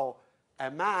how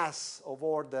a mass of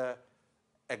order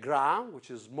a gram, which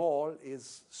is small,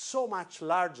 is so much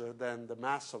larger than the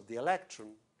mass of the electron,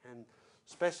 and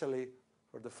especially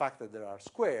for the fact that there are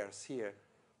squares here,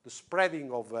 the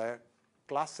spreading of a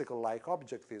classical-like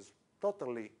object is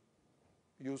totally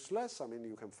useless. I mean,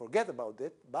 you can forget about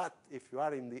it, but if you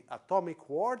are in the atomic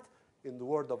world, in the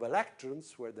world of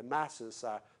electrons, where the masses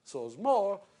are so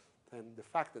small, then the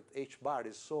fact that h bar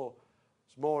is so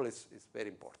small is very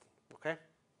important, okay?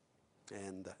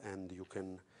 And you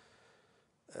can,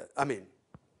 I mean,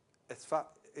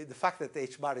 the fact that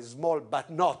h bar is small, but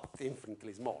not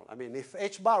infinitely small. I mean, if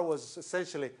h bar was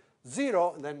essentially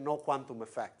 0, then no quantum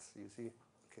effects, you see,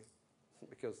 okay?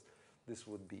 Because this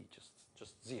would be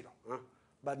just 0, huh?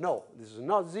 But no, this is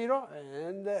not 0,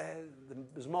 and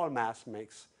the small mass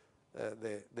makes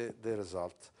the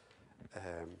result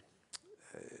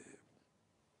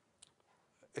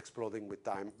exploding with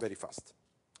time very fast.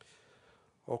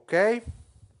 Okay?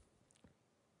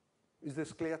 Is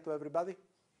this clear to everybody?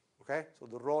 Okay? So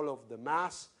the role of the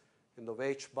mass and of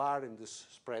h bar in this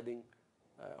spreading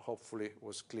hopefully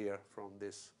was clear from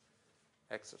this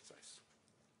exercise.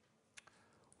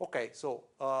 Okay, so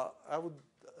I would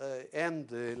end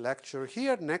the lecture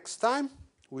here. Next time,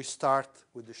 we start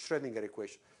with the Schrödinger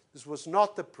equation. This was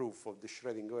not a proof of the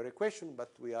Schrödinger equation,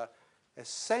 but we are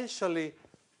essentially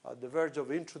at the verge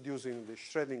of introducing the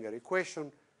Schrödinger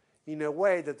equation in a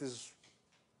way that is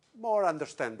more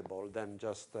understandable than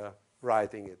just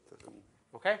writing it.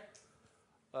 Okay?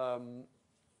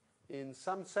 In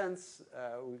some sense,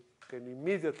 we can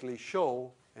immediately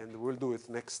show, and we'll do it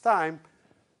next time,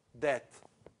 that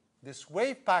this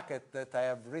wave packet that I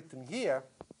have written here,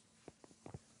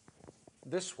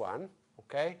 this one,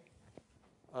 okay,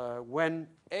 when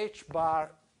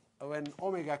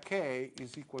omega k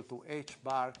is equal to h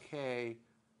bar k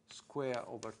square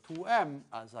over 2m,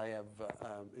 as I have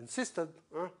insisted,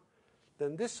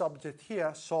 then this object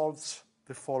here solves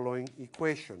the following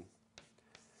equation.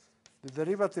 The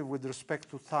derivative with respect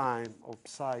to time of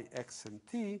psi x and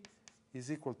t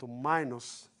is equal to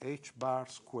minus h bar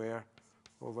square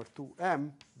over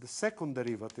 2m, the second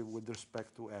derivative with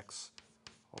respect to x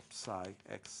of psi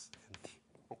x and t,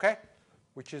 okay?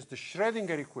 Which is the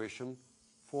Schrödinger equation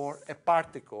for a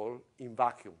particle in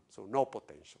vacuum, so no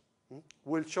potential.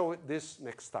 We'll show this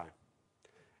next time.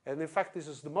 And in fact, this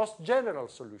is the most general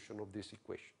solution of this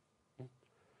equation.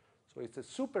 So it's a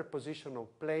superposition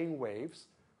of plane waves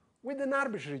with an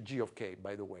arbitrary g of k,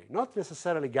 by the way, not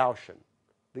necessarily Gaussian.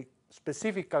 The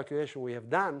specific calculation we have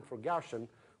done for Gaussian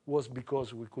was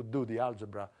because we could do the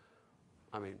algebra,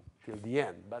 I mean, till the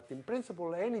end. But in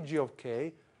principle, any g of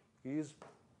k is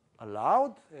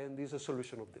allowed and is a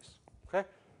solution of this. Okay?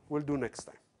 We'll do next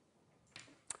time.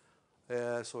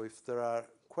 So if there are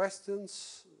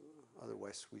questions,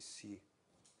 otherwise we see.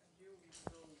 Here we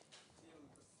go till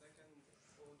the second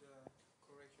order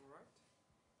correction, right?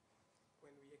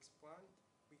 When we expand,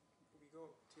 we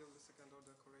go till the second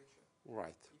order correction.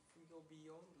 Right. If we go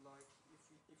beyond, like if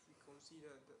we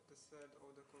consider the third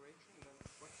order correction, then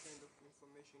what kind of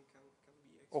information can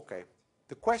be extracted? Okay.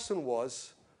 The question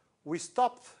was, we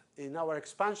stopped in our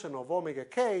expansion of omega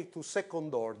k to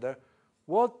second order.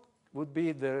 What would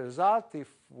be the result if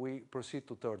we proceed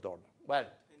to third order? Well,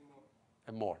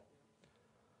 and more.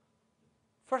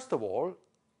 First of all,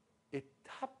 it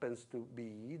happens to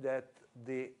be that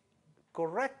the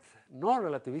correct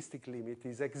non-relativistic limit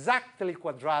is exactly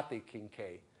quadratic in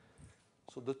k.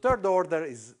 So the third order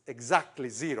is exactly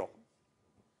 0.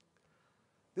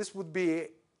 This would be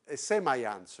a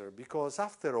semi-answer because,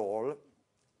 after all,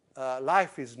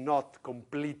 life is not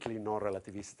completely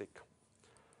non-relativistic.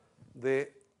 The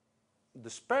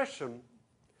dispersion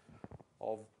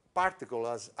of particles,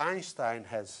 as Einstein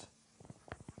has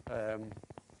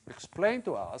explain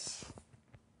to us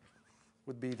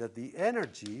would be that the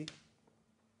energy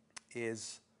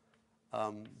is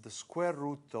the square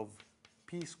root of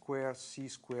p squared c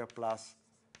squared plus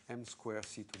m squared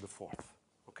c to the fourth.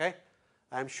 Okay?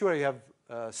 I'm sure you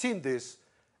have seen this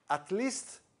at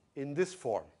least in this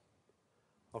form.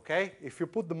 Okay? If you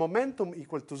put the momentum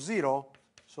equal to 0,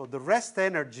 so the rest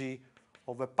energy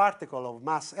of a particle of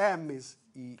mass m is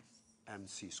E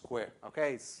mc squared.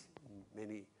 Okay? It's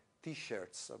many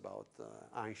T-shirts about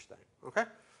Einstein. Okay?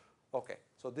 Okay.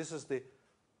 So this is the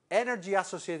energy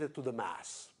associated to the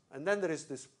mass. And then there is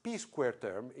this p squared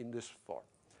term in this form.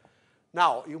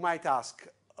 Now, you might ask,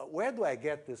 where do I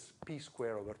get this p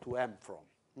squared over 2m from?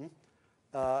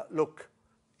 Look,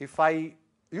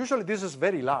 usually this is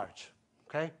very large,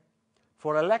 okay?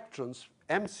 For electrons,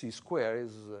 mc squared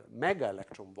is mega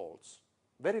electron volts,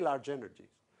 very large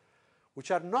energies,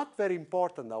 which are not very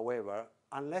important, however,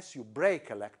 unless you break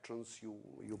electrons,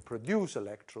 you produce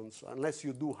electrons, unless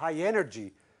you do high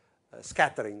energy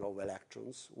scattering of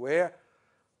electrons, where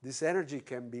this energy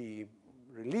can be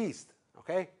released,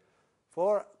 okay?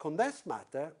 For condensed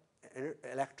matter,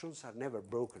 electrons are never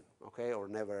broken, okay, or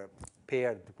never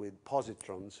paired with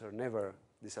positrons, or never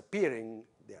disappearing.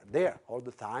 They are there all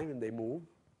the time, and they move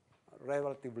at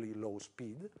relatively low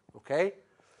speed, okay?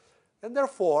 And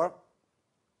therefore,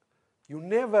 you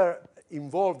never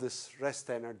involve this rest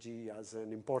energy as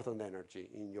an important energy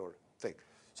in your thing.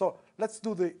 So let's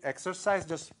do the exercise.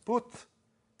 Just put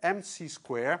mc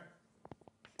squared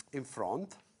in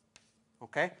front,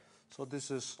 okay? So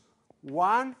this is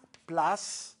 1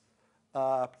 plus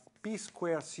p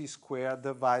squared c squared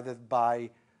divided by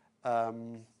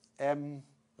m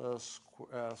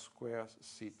squared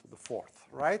c to the fourth,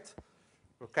 right?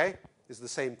 Okay? It's the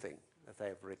same thing that I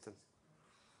have written.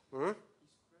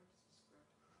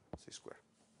 C squared.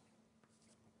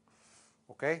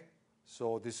 Okay?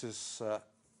 So this is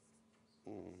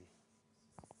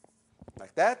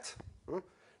like that.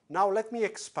 Now let me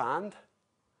expand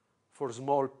for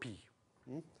small p.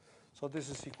 So this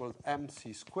is equal to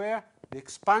mc squared. The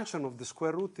expansion of the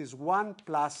square root is 1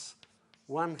 plus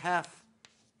 1/2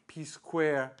 p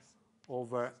squared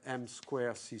over m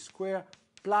squared c squared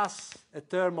plus a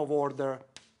term of order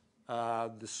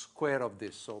the square of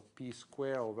this. So p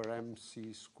squared over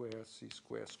mc squared c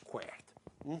squared squared.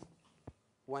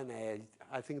 1/8.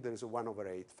 I think there is a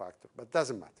 1/8 factor, but it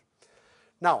doesn't matter.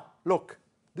 Now, look,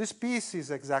 this piece is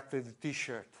exactly the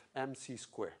T-shirt, mc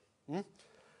squared.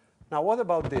 Now, what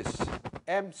about this?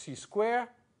 mc squared,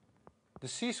 the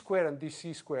c squared and the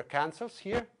c squared cancels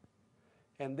here,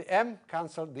 and the m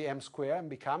cancels the m squared and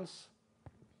becomes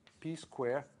p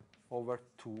squared over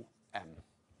 2m.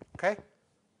 Okay?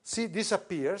 C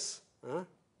disappears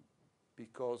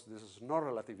because this is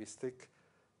non-relativistic,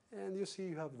 and you see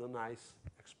you have the nice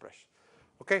expression.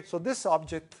 Okay, so this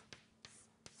object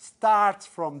starts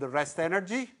from the rest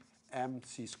energy,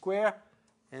 mc squared,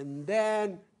 and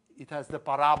then it has the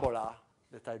parabola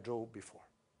that I drew before.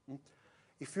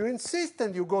 If you insist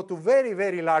and you go to very,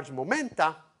 very large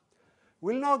momenta,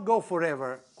 will not go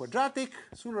forever quadratic.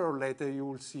 Sooner or later you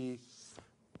will see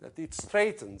that it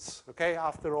straightens. Okay,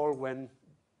 after all, when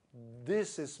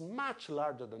this is much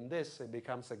larger than this, it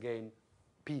becomes again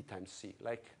p times c,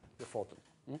 like the photon.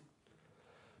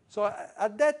 So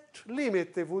at that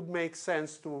limit, it would make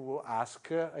sense to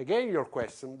ask, again, your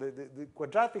question. The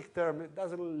quadratic term, it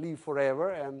doesn't live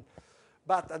forever.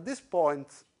 But at this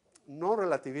point,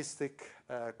 non-relativistic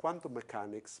quantum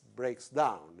mechanics breaks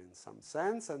down in some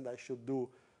sense, and I should do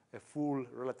a full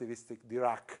relativistic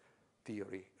Dirac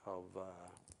theory of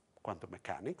quantum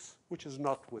mechanics, which is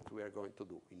not what we are going to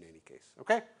do in any case.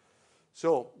 Okay?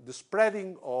 So the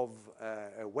spreading of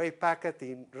a wave packet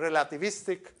in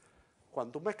relativistic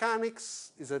quantum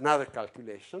mechanics is another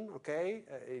calculation, okay?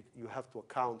 You have to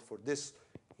account for this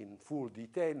in full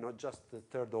detail, not just the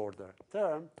third order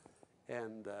term,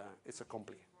 and it's a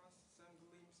complete.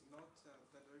 Not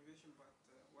the derivation, but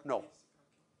what No. is, okay.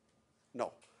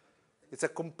 No. It's a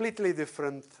completely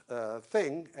different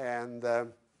thing, and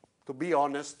to be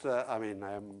honest, I mean,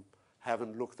 I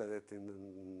haven't looked at it in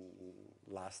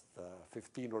the last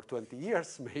 15 or 20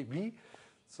 years, maybe,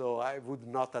 so I would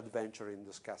not adventure in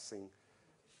discussing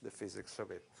the physics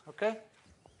of it. Okay?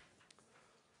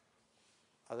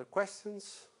 Other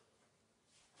questions?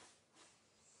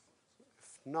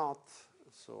 If not,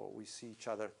 so we see each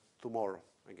other tomorrow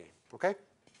again. Okay?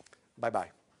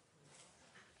 Bye-bye.